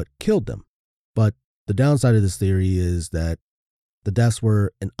is what killed them. But the downside of this theory is that the deaths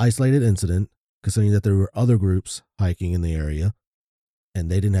were an isolated incident, considering that there were other groups hiking in the area, and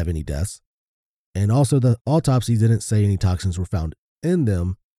they didn't have any deaths. And also the autopsy didn't say any toxins were found in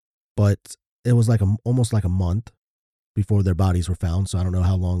them, but it was almost like a month before their bodies were found. So I don't know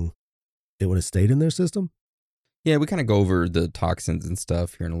how long it would have stayed in their system. Yeah, we kind of go over the toxins and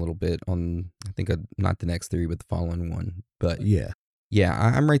stuff here in a little bit on, I think, not the next theory, but the following one. But yeah,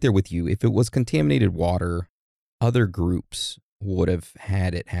 I'm right there with you. If it was contaminated water, other groups would have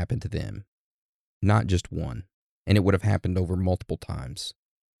had it happen to them, not just one. And it would have happened over multiple times,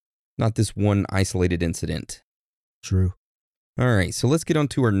 not this one isolated incident. True. All right, so let's get on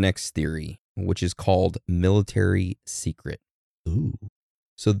to our next theory, which is called military secret. Ooh.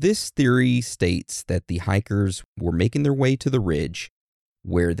 So this theory states that the hikers were making their way to the ridge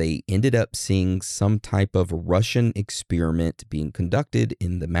where they ended up seeing some type of Russian experiment being conducted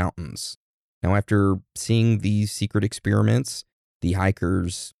in the mountains. Now, after seeing these secret experiments, the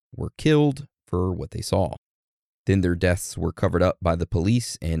hikers were killed for what they saw. Then their deaths were covered up by the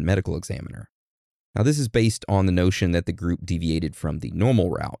police and medical examiner. Now, this is based on the notion that the group deviated from the normal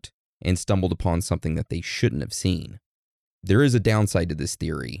route and stumbled upon something that they shouldn't have seen. There is a downside to this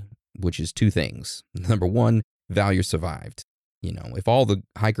theory, which is two things. Number one, Valya survived. If all the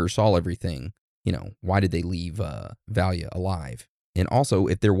hikers saw everything, why did they leave Valya alive? And also,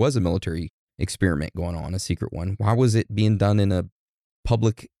 if there was a military experiment going on, a secret one, why was it being done in a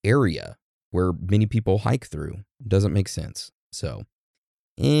public area where many people hike through? It doesn't make sense. So,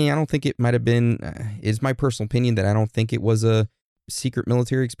 I don't think it might have been, it's my personal opinion that I don't think it was a secret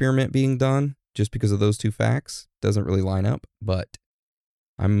military experiment being done just because of those two facts. Doesn't really line up, but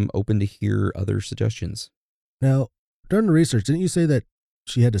I'm open to hear other suggestions. Now, during the research, didn't you say that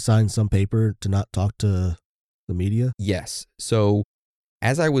she had to sign some paper to not talk to the media? Yes. So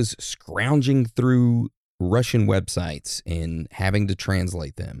as I was scrounging through Russian websites and having to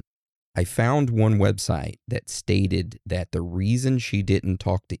translate them, I found one website that stated that the reason she didn't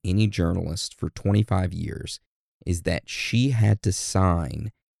talk to any journalist for 25 years is that she had to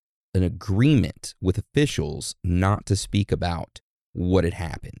sign an agreement with officials not to speak about what had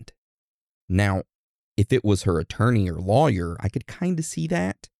happened. Now, if it was her attorney or lawyer, I could kind of see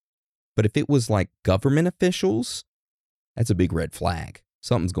that. But if it was like government officials, that's a big red flag.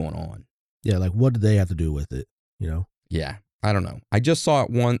 Something's going on. Yeah, like what did they have to do with it, Yeah, I don't know. I just saw it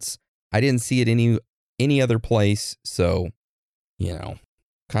once. I didn't see it any other place, so,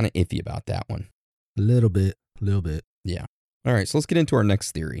 kind of iffy about that one. A little bit. Yeah. All right, so let's get into our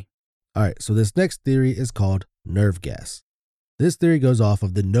next theory. All right, so this next theory is called nerve gas. This theory goes off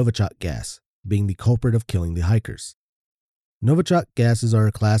of the Novichok gas being the culprit of killing the hikers. Novichok gases are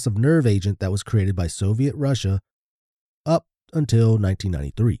a class of nerve agent that was created by Soviet Russia up until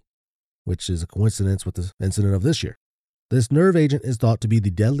 1993, which is a coincidence with the incident of this year. This nerve agent is thought to be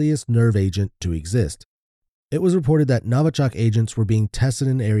the deadliest nerve agent to exist. It was reported that Novichok agents were being tested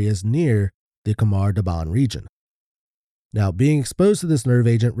in areas near the Khamar Daban region. Now, being exposed to this nerve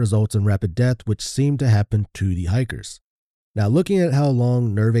agent results in rapid death, which seemed to happen to the hikers. Now, looking at how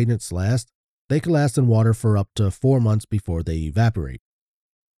long nerve agents last, they can last in water for up to 4 months before they evaporate.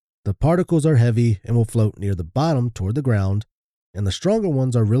 The particles are heavy and will float near the bottom toward the ground, and the stronger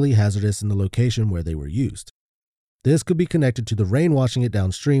ones are really hazardous in the location where they were used. This could be connected to the rain washing it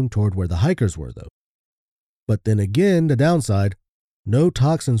downstream toward where the hikers were, though. But then again, the downside, no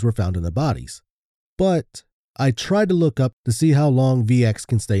toxins were found in the bodies. But I tried to look up to see how long VX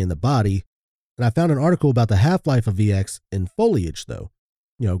can stay in the body, and I found an article about the half-life of VX in foliage, though.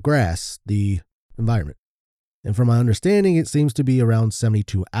 Grass, the environment. And from my understanding, it seems to be around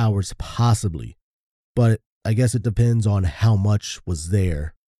 72 hours, possibly. But I guess it depends on how much was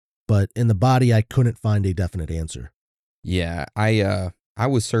there. But in the body, I couldn't find a definite answer. Yeah, I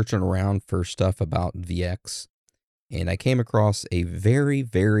was searching around for stuff about VX, and I came across a very,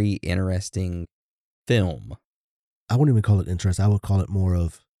 very interesting film. I wouldn't even call it interesting. I would call it more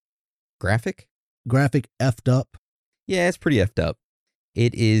of... Graphic effed up. Yeah, it's pretty effed up.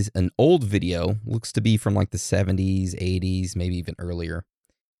 It is an old video, looks to be from like the 70s, 80s, maybe even earlier.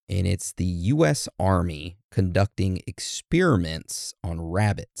 And it's the U.S. Army conducting experiments on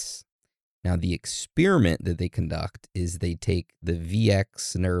rabbits. Now, the experiment that they conduct is they take the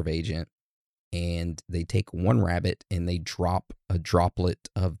VX nerve agent and they take one rabbit and they drop a droplet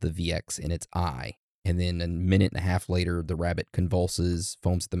of the VX in its eye. And then a minute and a half later, the rabbit convulses,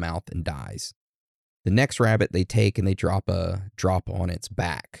 foams at the mouth, and dies. The next rabbit they take and they drop a drop on its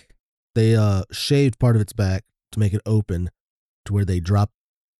back. They shaved part of its back to make it open to where they drop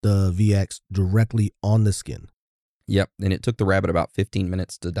the VX directly on the skin. Yep, and it took the rabbit about 15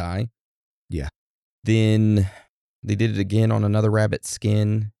 minutes to die. Yeah. Then they did it again on another rabbit's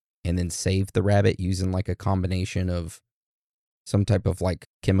skin and then saved the rabbit using like a combination of some type of like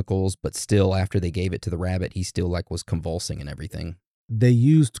chemicals, but still after they gave it to the rabbit, he still like was convulsing and everything. They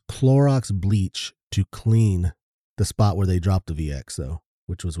used Clorox bleach to clean the spot where they dropped the VX though,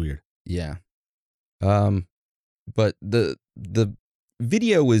 which was weird. Yeah. But the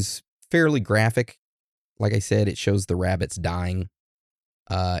video is fairly graphic. Like I said, it shows the rabbits dying.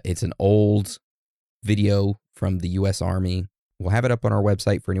 It's an old video from the U.S. Army. We'll have it up on our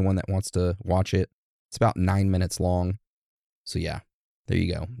website for anyone that wants to watch it. It's about 9 minutes long. So yeah, there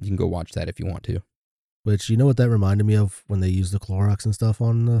you go. You can go watch that if you want to. Which, you know what that reminded me of when they used the Clorox and stuff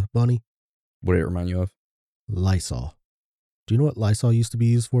on the bunny? What did it remind you of? Lysol. Do you know what Lysol used to be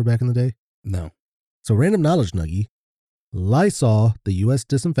used for back in the day? No. So, random knowledge nuggie. Lysol, the U.S.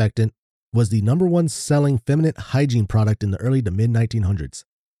 disinfectant, was the #1 selling feminine hygiene product in the early to mid 1900s,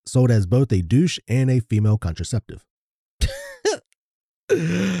 sold as both a douche and a female contraceptive.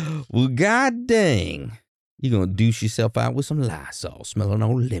 Well, god dang. You're going to douche yourself out with some Lysol, smelling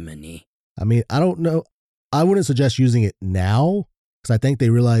all lemony. I mean, I don't know. I wouldn't suggest using it now because I think they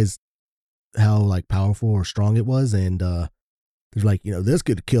realized how like powerful or strong it was. And they're like, this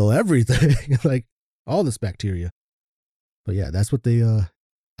could kill everything, like all this bacteria. But yeah, that's what they,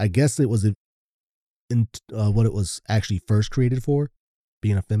 I guess it was what it was actually first created for,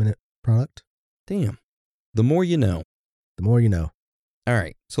 being a feminine product. Damn. The more you know. The more you know. All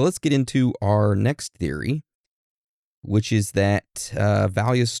right. So let's get into our next theory, which is that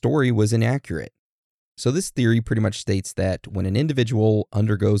Valia's story was inaccurate. So this theory pretty much states that when an individual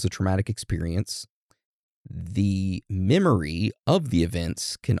undergoes a traumatic experience, the memory of the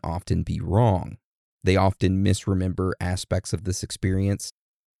events can often be wrong. They often misremember aspects of this experience,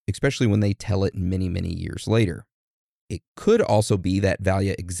 especially when they tell it many, many years later. It could also be that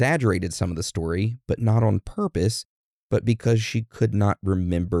Valia exaggerated some of the story, but not on purpose, but because she could not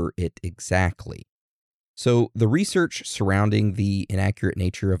remember it exactly. So the research surrounding the inaccurate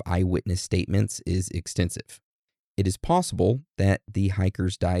nature of eyewitness statements is extensive. It is possible that the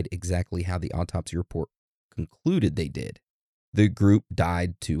hikers died exactly how the autopsy report concluded they did. The group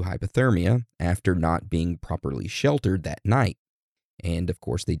died to hypothermia after not being properly sheltered that night. And of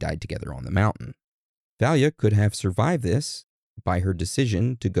course, they died together on the mountain. Valia could have survived this by her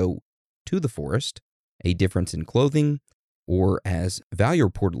decision to go to the forest, a difference in clothing, or as Valia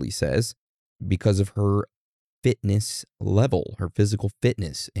reportedly says, because of her fitness level, her physical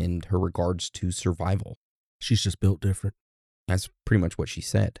fitness, and her regards to survival. She's just built different. That's pretty much what she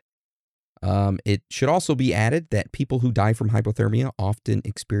said. It should also be added that people who die from hypothermia often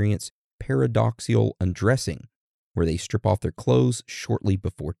experience paradoxical undressing, where they strip off their clothes shortly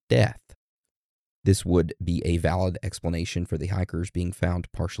before death. This would be a valid explanation for the hikers being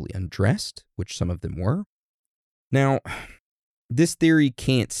found partially undressed, which some of them were. Now, this theory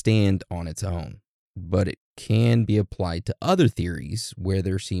can't stand on its own, but it can be applied to other theories where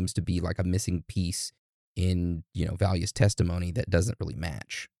there seems to be like a missing piece in, Valia's testimony that doesn't really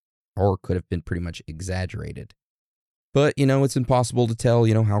match, or could have been pretty much exaggerated. But, it's impossible to tell,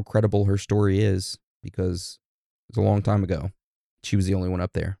 how credible her story is because it was a long time ago. She was the only one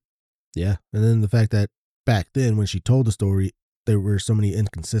up there. Yeah. And then the fact that back then when she told the story, there were so many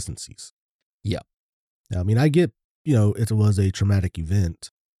inconsistencies. Yeah. I mean, I get, it was a traumatic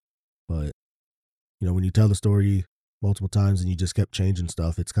event, but, when you tell the story multiple times and you just kept changing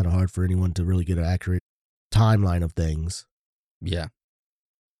stuff, it's kind of hard for anyone to really get an accurate timeline of things. Yeah.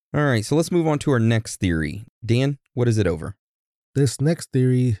 All right. So let's move on to our next theory. Dan, what is it over? This next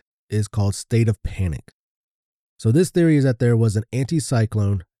theory is called state of panic. So this theory is that there was an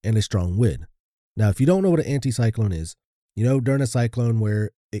anticyclone and a strong wind. Now, if you don't know what an anticyclone is, during a cyclone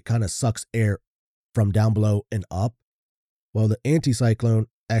where it kind of sucks air from down below and up, well, the anticyclone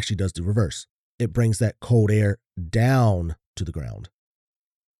actually does the reverse. It brings that cold air down to the ground.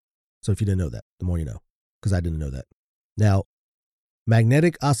 So if you didn't know that, the more you know, because I didn't know that. Now,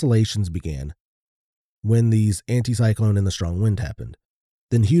 magnetic oscillations began when these anticyclone and the strong wind happened.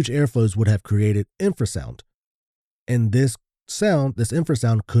 Then huge airflows would have created infrasound. And this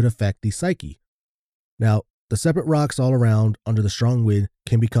infrasound could affect the psyche. Now, the separate rocks all around under the strong wind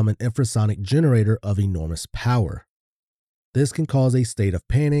can become an infrasonic generator of enormous power. This can cause a state of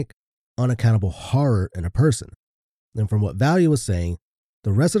panic, unaccountable horror in a person. And from what Valia was saying,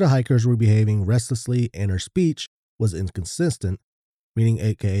 the rest of the hikers were behaving restlessly and her speech was inconsistent, meaning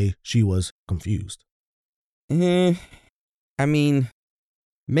aka she was confused. I mean,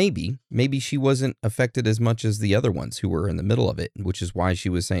 maybe she wasn't affected as much as the other ones who were in the middle of it, which is why she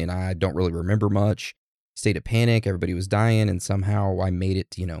was saying, I don't really remember much. State of panic, everybody was dying, and somehow I made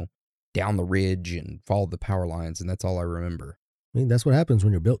it, down the ridge and followed the power lines, and that's all I remember. I mean, that's what happens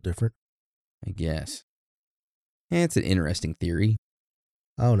when you're built different. I guess. It's an interesting theory.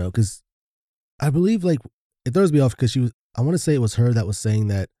 I don't know, because I believe, it throws me off because I want to say it was her that was saying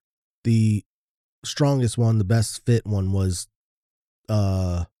that the strongest one, the best fit one was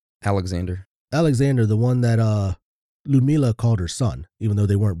Alexander, the one that Ludmila called her son, even though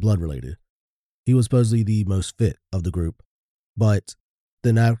they weren't blood related. He was supposedly the most fit of the group. But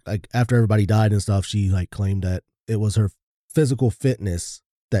then after everybody died and stuff, she claimed that it was her physical fitness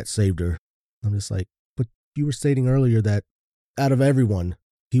that saved her. I'm just like, but you were stating earlier that out of everyone,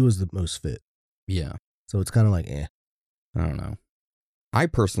 he was the most fit. Yeah. So it's kind of like, I don't know. I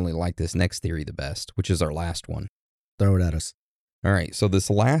personally like this next theory the best, which is our last one. Throw it at us. All right, so this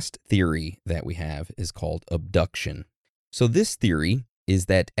last theory that we have is called abduction. So this theory is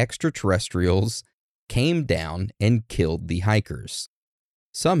that extraterrestrials came down and killed the hikers.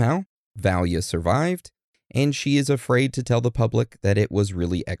 Somehow, Valia survived, and she is afraid to tell the public that it was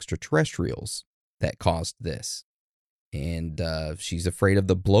really extraterrestrials that caused this. And she's afraid of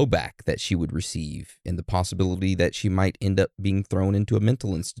the blowback that she would receive and the possibility that she might end up being thrown into a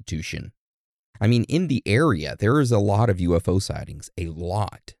mental institution. I mean, in the area, there is a lot of UFO sightings, a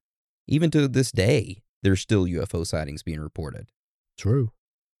lot. Even to this day, there's still UFO sightings being reported. True.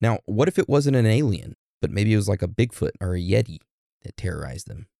 Now, what if it wasn't an alien, but maybe it was like a Bigfoot or a Yeti that terrorized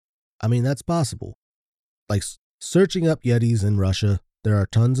them? I mean, that's possible. Like searching up Yetis in Russia, there are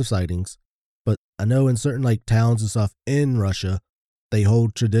tons of sightings. But I know in certain like towns and stuff in Russia, they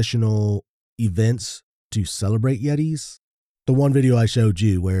hold traditional events to celebrate Yetis. The one video I showed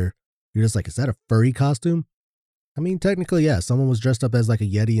you where you're just like, is that a furry costume? I mean, technically, yeah, someone was dressed up as like a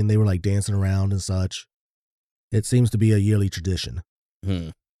Yeti and they were like dancing around and such. It seems to be a yearly tradition.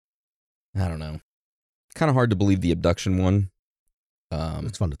 I don't know. Kind of hard to believe the abduction one.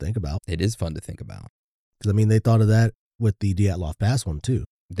 It's fun to think about. It is fun to think about. Because, I mean, they thought of that with the Dyatlov Pass one, too.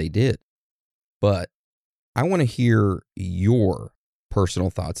 They did. But I want to hear your personal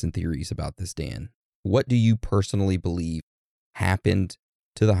thoughts and theories about this, Dan. What do you personally believe happened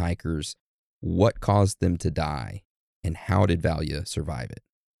to the hikers? What caused them to die? And how did Valia survive it?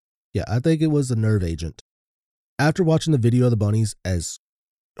 Yeah, I think it was a nerve agent. After watching the video of the bunnies, as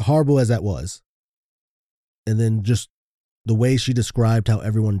horrible as that was, and then just the way she described how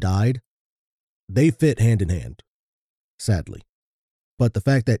everyone died, they fit hand in hand, sadly. But the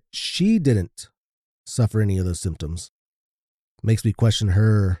fact that she didn't suffer any of those symptoms makes me question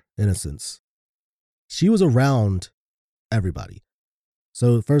her innocence. She was around everybody.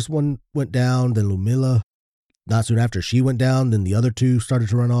 So the first one went down, then Lumila. Not soon after she went down, then the other two started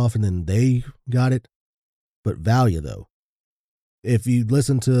to run off, and then they got it. But Valia, though, if you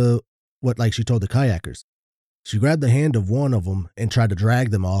listen to what like she told the kayakers, she grabbed the hand of one of them and tried to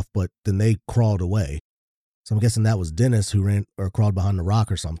drag them off, but then they crawled away. So I'm guessing that was Dennis who ran or crawled behind the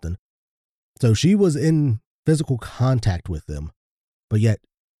rock or something. So she was in physical contact with them, but yet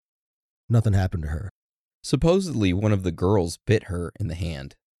nothing happened to her. Supposedly, one of the girls bit her in the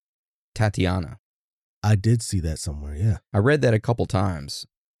hand. Tatiana. I did see that somewhere, yeah. I read that a couple times,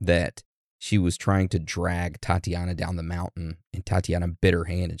 that she was trying to drag Tatiana down the mountain, and Tatiana bit her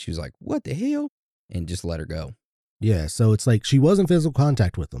hand, and she was like, what the hell? And just let her go. Yeah, so it's like she was in physical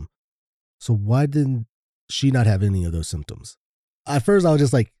contact with them. So why didn't she not have any of those symptoms? At first, I was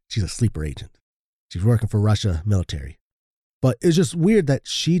just like, she's a sleeper agent. She's working for Russia military. But it's just weird that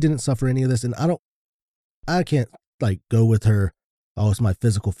she didn't suffer any of this, and I can't like go with her, oh, it's my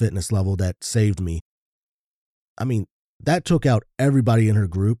physical fitness level that saved me. I mean, that took out everybody in her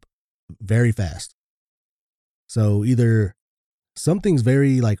group very fast. So either something's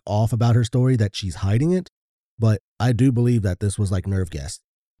very like off about her story that she's hiding it, but I do believe that this was like nerve gas.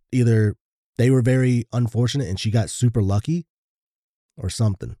 Either they were very unfortunate and she got super lucky or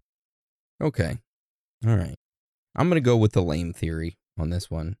something. Okay. All right. I'm going to go with the lame theory on this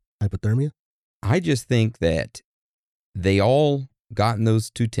one. Hypothermia? I just think that they all got in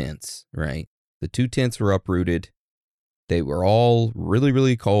those two tents, right? The two tents were uprooted. They were all really,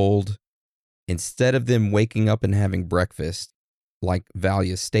 really cold. Instead of them waking up and having breakfast, like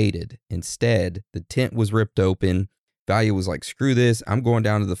Valia stated, instead, the tent was ripped open. Valia was like, screw this. I'm going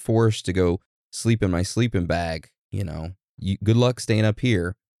down to the forest to go sleep in my sleeping bag. You know, good luck staying up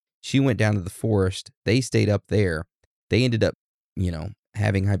here. She went down to the forest. They stayed up there. They ended up,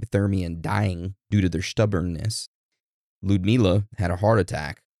 having hypothermia and dying due to their stubbornness. Ludmila had a heart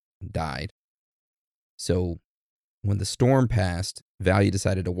attack and died. So when the storm passed, Valia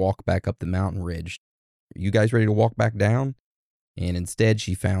decided to walk back up the mountain ridge. Are you guys ready to walk back down? And instead,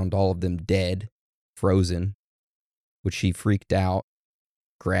 she found all of them dead, frozen, which she freaked out,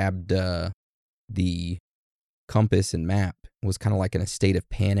 grabbed the compass and map, was kind of like in a state of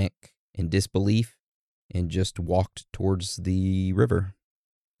panic and disbelief, and just walked towards the river.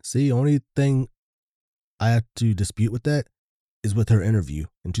 See, only thing I have to dispute with that is with her interview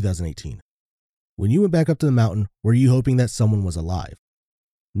in 2018. When you went back up to the mountain, were you hoping that someone was alive?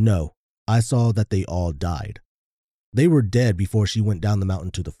 No, I saw that they all died. They were dead before she went down the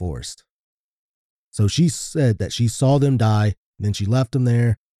mountain to the forest. So she said that she saw them die, and then she left them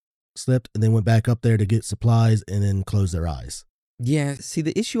there, slept, and then went back up there to get supplies and then closed their eyes. Yeah, see,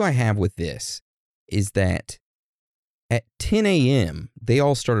 the issue I have with this is that at 10 a.m., they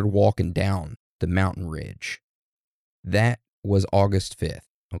all started walking down the mountain ridge. That was August 5th,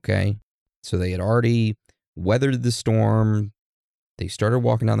 okay? So they had already weathered the storm. They started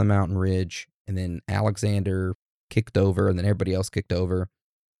walking down the mountain ridge, and then Alexander kicked over, and then everybody else kicked over.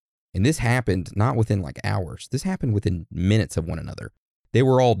 And this happened not within like hours. This happened within minutes of one another. They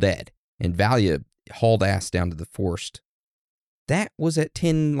were all dead, and Valia hauled ass down to the forest. That was at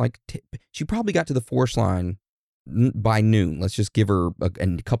 10, she probably got to the forest line by noon. Let's just give her a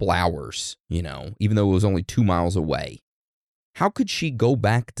couple hours, even though it was only 2 miles away. How could she go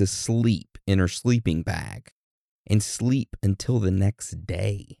back to sleep in her sleeping bag and sleep until the next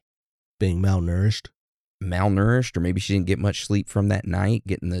day? Being malnourished, or maybe she didn't get much sleep from that night,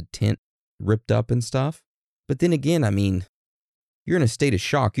 getting the tent ripped up and stuff. But then again, you're in a state of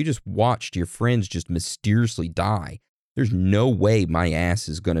shock. You just watched your friends just mysteriously die. There's no way my ass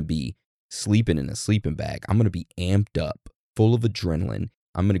is going to be sleeping in a sleeping bag. I'm going to be amped up, full of adrenaline.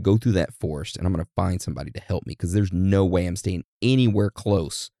 I'm going to go through that forest, and I'm going to find somebody to help me, because there's no way I'm staying anywhere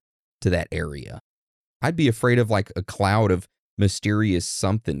close to that area. I'd be afraid of like a cloud of mysterious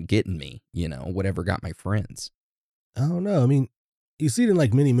something getting me, whatever got my friends. I don't know. You see it in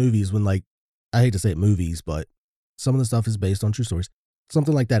like many movies when I hate to say it movies, but some of the stuff is based on true stories.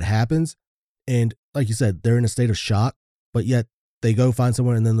 Something like that happens, and like you said, they're in a state of shock, but yet they go find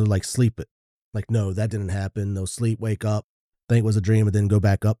someone and then they're like, sleep it. Like, no, that didn't happen. They'll sleep, wake up, think it was a dream, and then go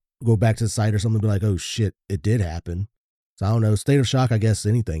back to the site or something and be like, oh shit, it did happen. So I don't know. State of shock, I guess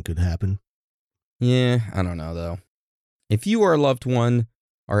anything could happen. Yeah, I don't know though. If you or a loved one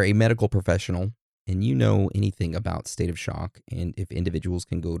are a medical professional and you know anything about state of shock, and if individuals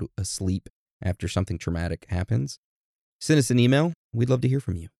can go to sleep after something traumatic happens, send us an email. We'd love to hear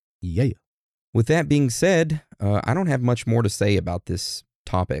from you. Yeah. With that being said, I don't have much more to say about this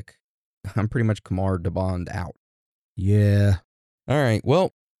topic. I'm pretty much Khamar Daban out. Yeah. All right.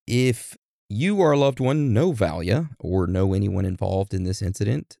 Well, if you or a loved one know Valia, or know anyone involved in this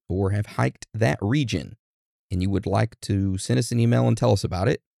incident, or have hiked that region, and you would like to send us an email and tell us about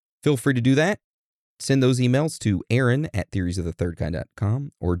it, feel free to do that. Send those emails to Aaron at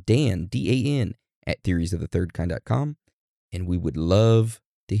theoriesofthethirdkind.com or Dan, D-A-N, at theoriesofthethirdkind.com, and we would love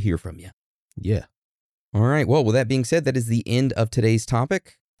to hear from you. Yeah. All right. Well, with that being said, that is the end of today's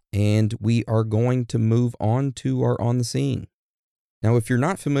topic, and we are going to move on to our On the Scene. Now, if you're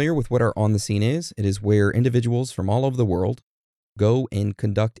not familiar with what our On the Scene is, it is where individuals from all over the world go and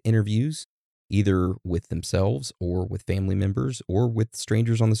conduct interviews, either with themselves or with family members or with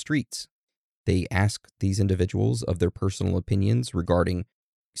strangers on the streets. They ask these individuals of their personal opinions regarding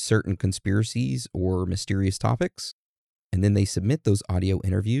certain conspiracies or mysterious topics, and then they submit those audio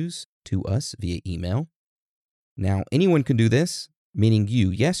interviews to us via email. Now, anyone can do this, meaning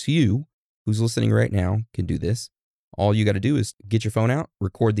you, yes, you, who's listening right now, can do this. All you got to do is get your phone out,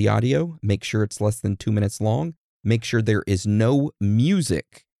 record the audio, make sure it's less than 2 minutes long, make sure there is no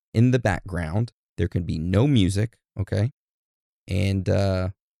music in the background. There can be no music, okay? And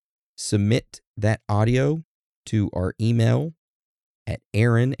submit that audio to our email at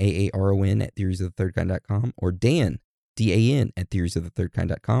Aaron, A-A-R-O-N, at theoriesofthethirdkind.com, or Dan, D-A-N, at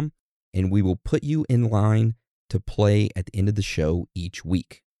theoriesofthethirdkind.com, and we will put you in line to play at the end of the show each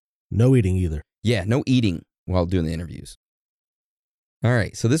week. No eating either. Yeah, no eating while doing the interviews. All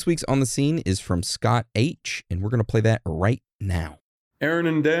right, so this week's On the Scene is from Scott H., and we're going to play that right now. Aaron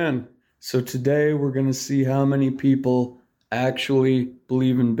and Dan, so today we're going to see how many people actually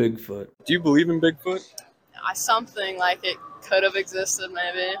believe in Bigfoot. Do you believe in Bigfoot? Something like it could have existed,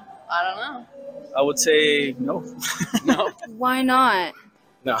 maybe. I don't know. I would say no. No. Why not?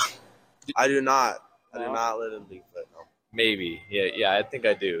 No. I do not. I do not live in Bigfoot, no. Maybe. Yeah, I think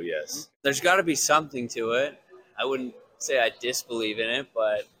I do, yes. There's got to be something to it. I wouldn't say I disbelieve in it,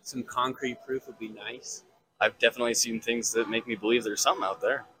 but some concrete proof would be nice. I've definitely seen things that make me believe there's something out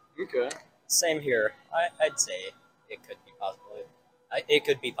there. Okay. Same here. I'd say it could be possible. It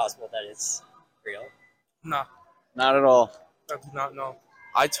could be possible that it's real. No. Not at all. I do not know.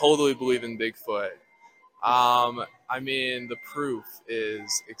 I totally believe in Bigfoot. The proof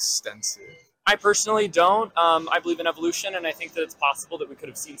is extensive. I personally don't. I believe in evolution, and I think that it's possible that we could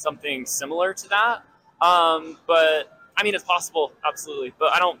have seen something similar to that. But it's possible, absolutely.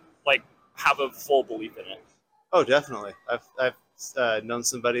 But I don't have a full belief in it. Oh, definitely. I've known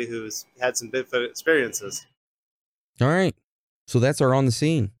somebody who's had some Bigfoot experiences. All right, so that's our On the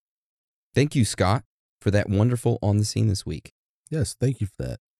Scene. Thank you, Scott, for that wonderful On the Scene this week. Yes, thank you for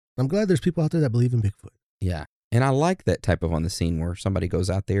that. I'm glad there's people out there that believe in Bigfoot. Yeah, and I like that type of On the Scene where somebody goes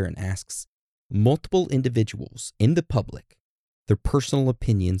out there and asks multiple individuals in the public their personal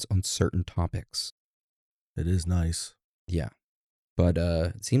opinions on certain topics. It is nice. Yeah, but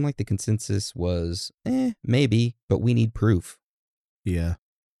it seemed like the consensus was, maybe, but we need proof. Yeah.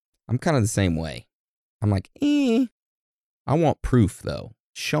 I'm kind of the same way. I'm like, I want proof, though.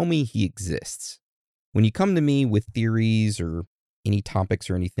 Show me he exists. When you come to me with theories or any topics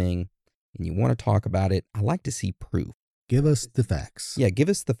or anything, and you want to talk about it, I like to see proof. Give us the facts. Yeah, give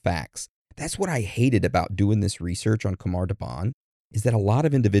us the facts. That's what I hated about doing this research on Khamar Daban, is that a lot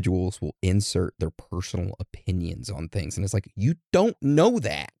of individuals will insert their personal opinions on things. And it's like, you don't know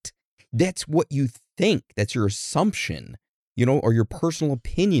that. That's what you think. That's your assumption, or your personal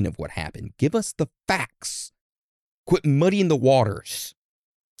opinion of what happened. Give us the facts. Quit muddying the waters.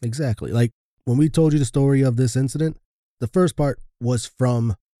 Exactly. Like when we told you the story of this incident, the first part was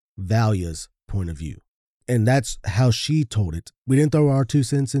from Valia's point of view. And that's how she told it. We didn't throw our 2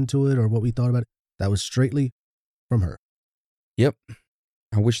 cents into it or what we thought about it. That was straightly from her. Yep.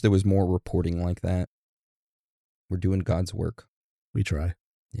 I wish there was more reporting like that. We're doing God's work. We try.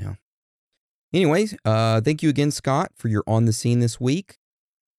 Yeah. Anyways, thank you again, Scott, for your on the scene this week.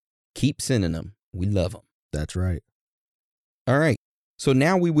 Keep sending them. We love them. That's right. All right. So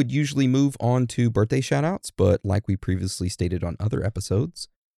now we would usually move on to birthday shoutouts, but like we previously stated on other episodes,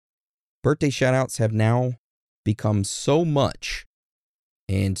 birthday shoutouts have now become so much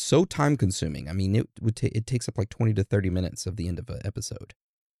and so time consuming. I mean, it takes up like 20 to 30 minutes of the end of an episode,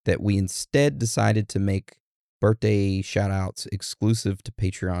 that we instead decided to make birthday shoutouts exclusive to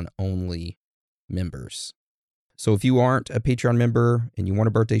Patreon only members. So if you aren't a Patreon member and you want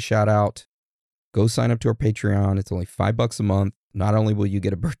a birthday shoutout, go sign up to our Patreon. It's only $5 a month. Not only will you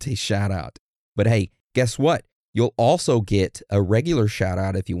get a birthday shoutout, but hey, guess what? You'll also get a regular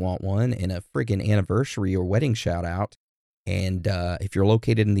shoutout if you want one, and a friggin' anniversary or wedding shoutout. And if you're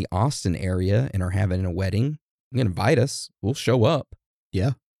located in the Austin area and are having a wedding, you can invite us. We'll show up.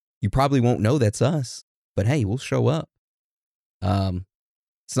 Yeah. You probably won't know that's us, but hey, we'll show up.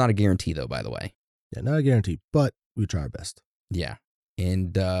 It's not a guarantee though, by the way. Yeah, not a guarantee, but we try our best. Yeah.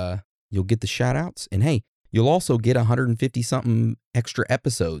 And you'll get the shoutouts. And hey, you'll also get 150-something extra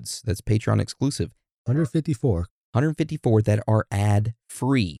episodes that's Patreon exclusive. 154. 154 that are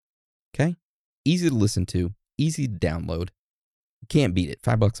ad-free. Okay? Easy to listen to. Easy to download. You can't beat it.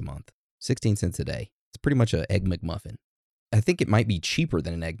 $5 a month. 16 cents a day. It's pretty much an Egg McMuffin. I think it might be cheaper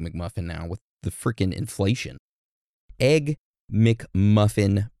than an Egg McMuffin now with the freaking inflation. Egg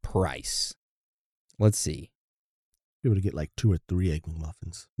McMuffin price. Let's see. You're able to get like 2 or 3 Egg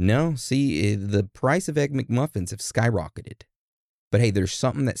McMuffins. No, see, the price of Egg McMuffins have skyrocketed. But hey, there's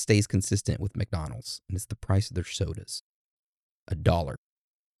something that stays consistent with McDonald's, and it's the price of their sodas. $1.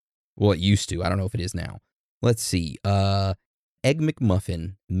 Well, it used to. I don't know if it is now. Let's see. Egg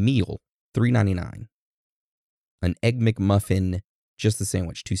McMuffin meal, $3.99. An Egg McMuffin, just the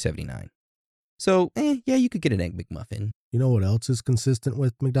sandwich, $2.79. So, yeah, you could get an Egg McMuffin. You know what else is consistent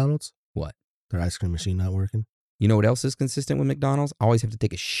with McDonald's? What? Their ice cream machine not working. You know what else is consistent with McDonald's? I always have to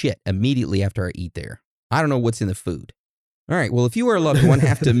take a shit immediately after I eat there. I don't know what's in the food. All right, well, if you or a loved one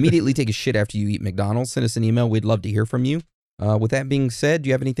have to immediately take a shit after you eat McDonald's, send us an email. We'd love to hear from you. With that being said, do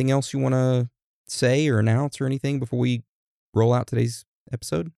you have anything else you want to say or announce or anything before we roll out today's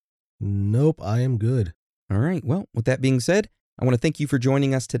episode? Nope, I am good. All right, well, with that being said, I want to thank you for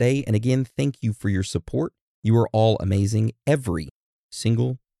joining us today. And again, thank you for your support. You are all amazing, every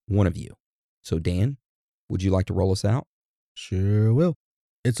single one of you. So, Dan, would you like to roll us out? Sure will.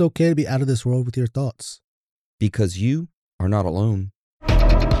 It's okay to be out of this world with your thoughts. Because you are not alone.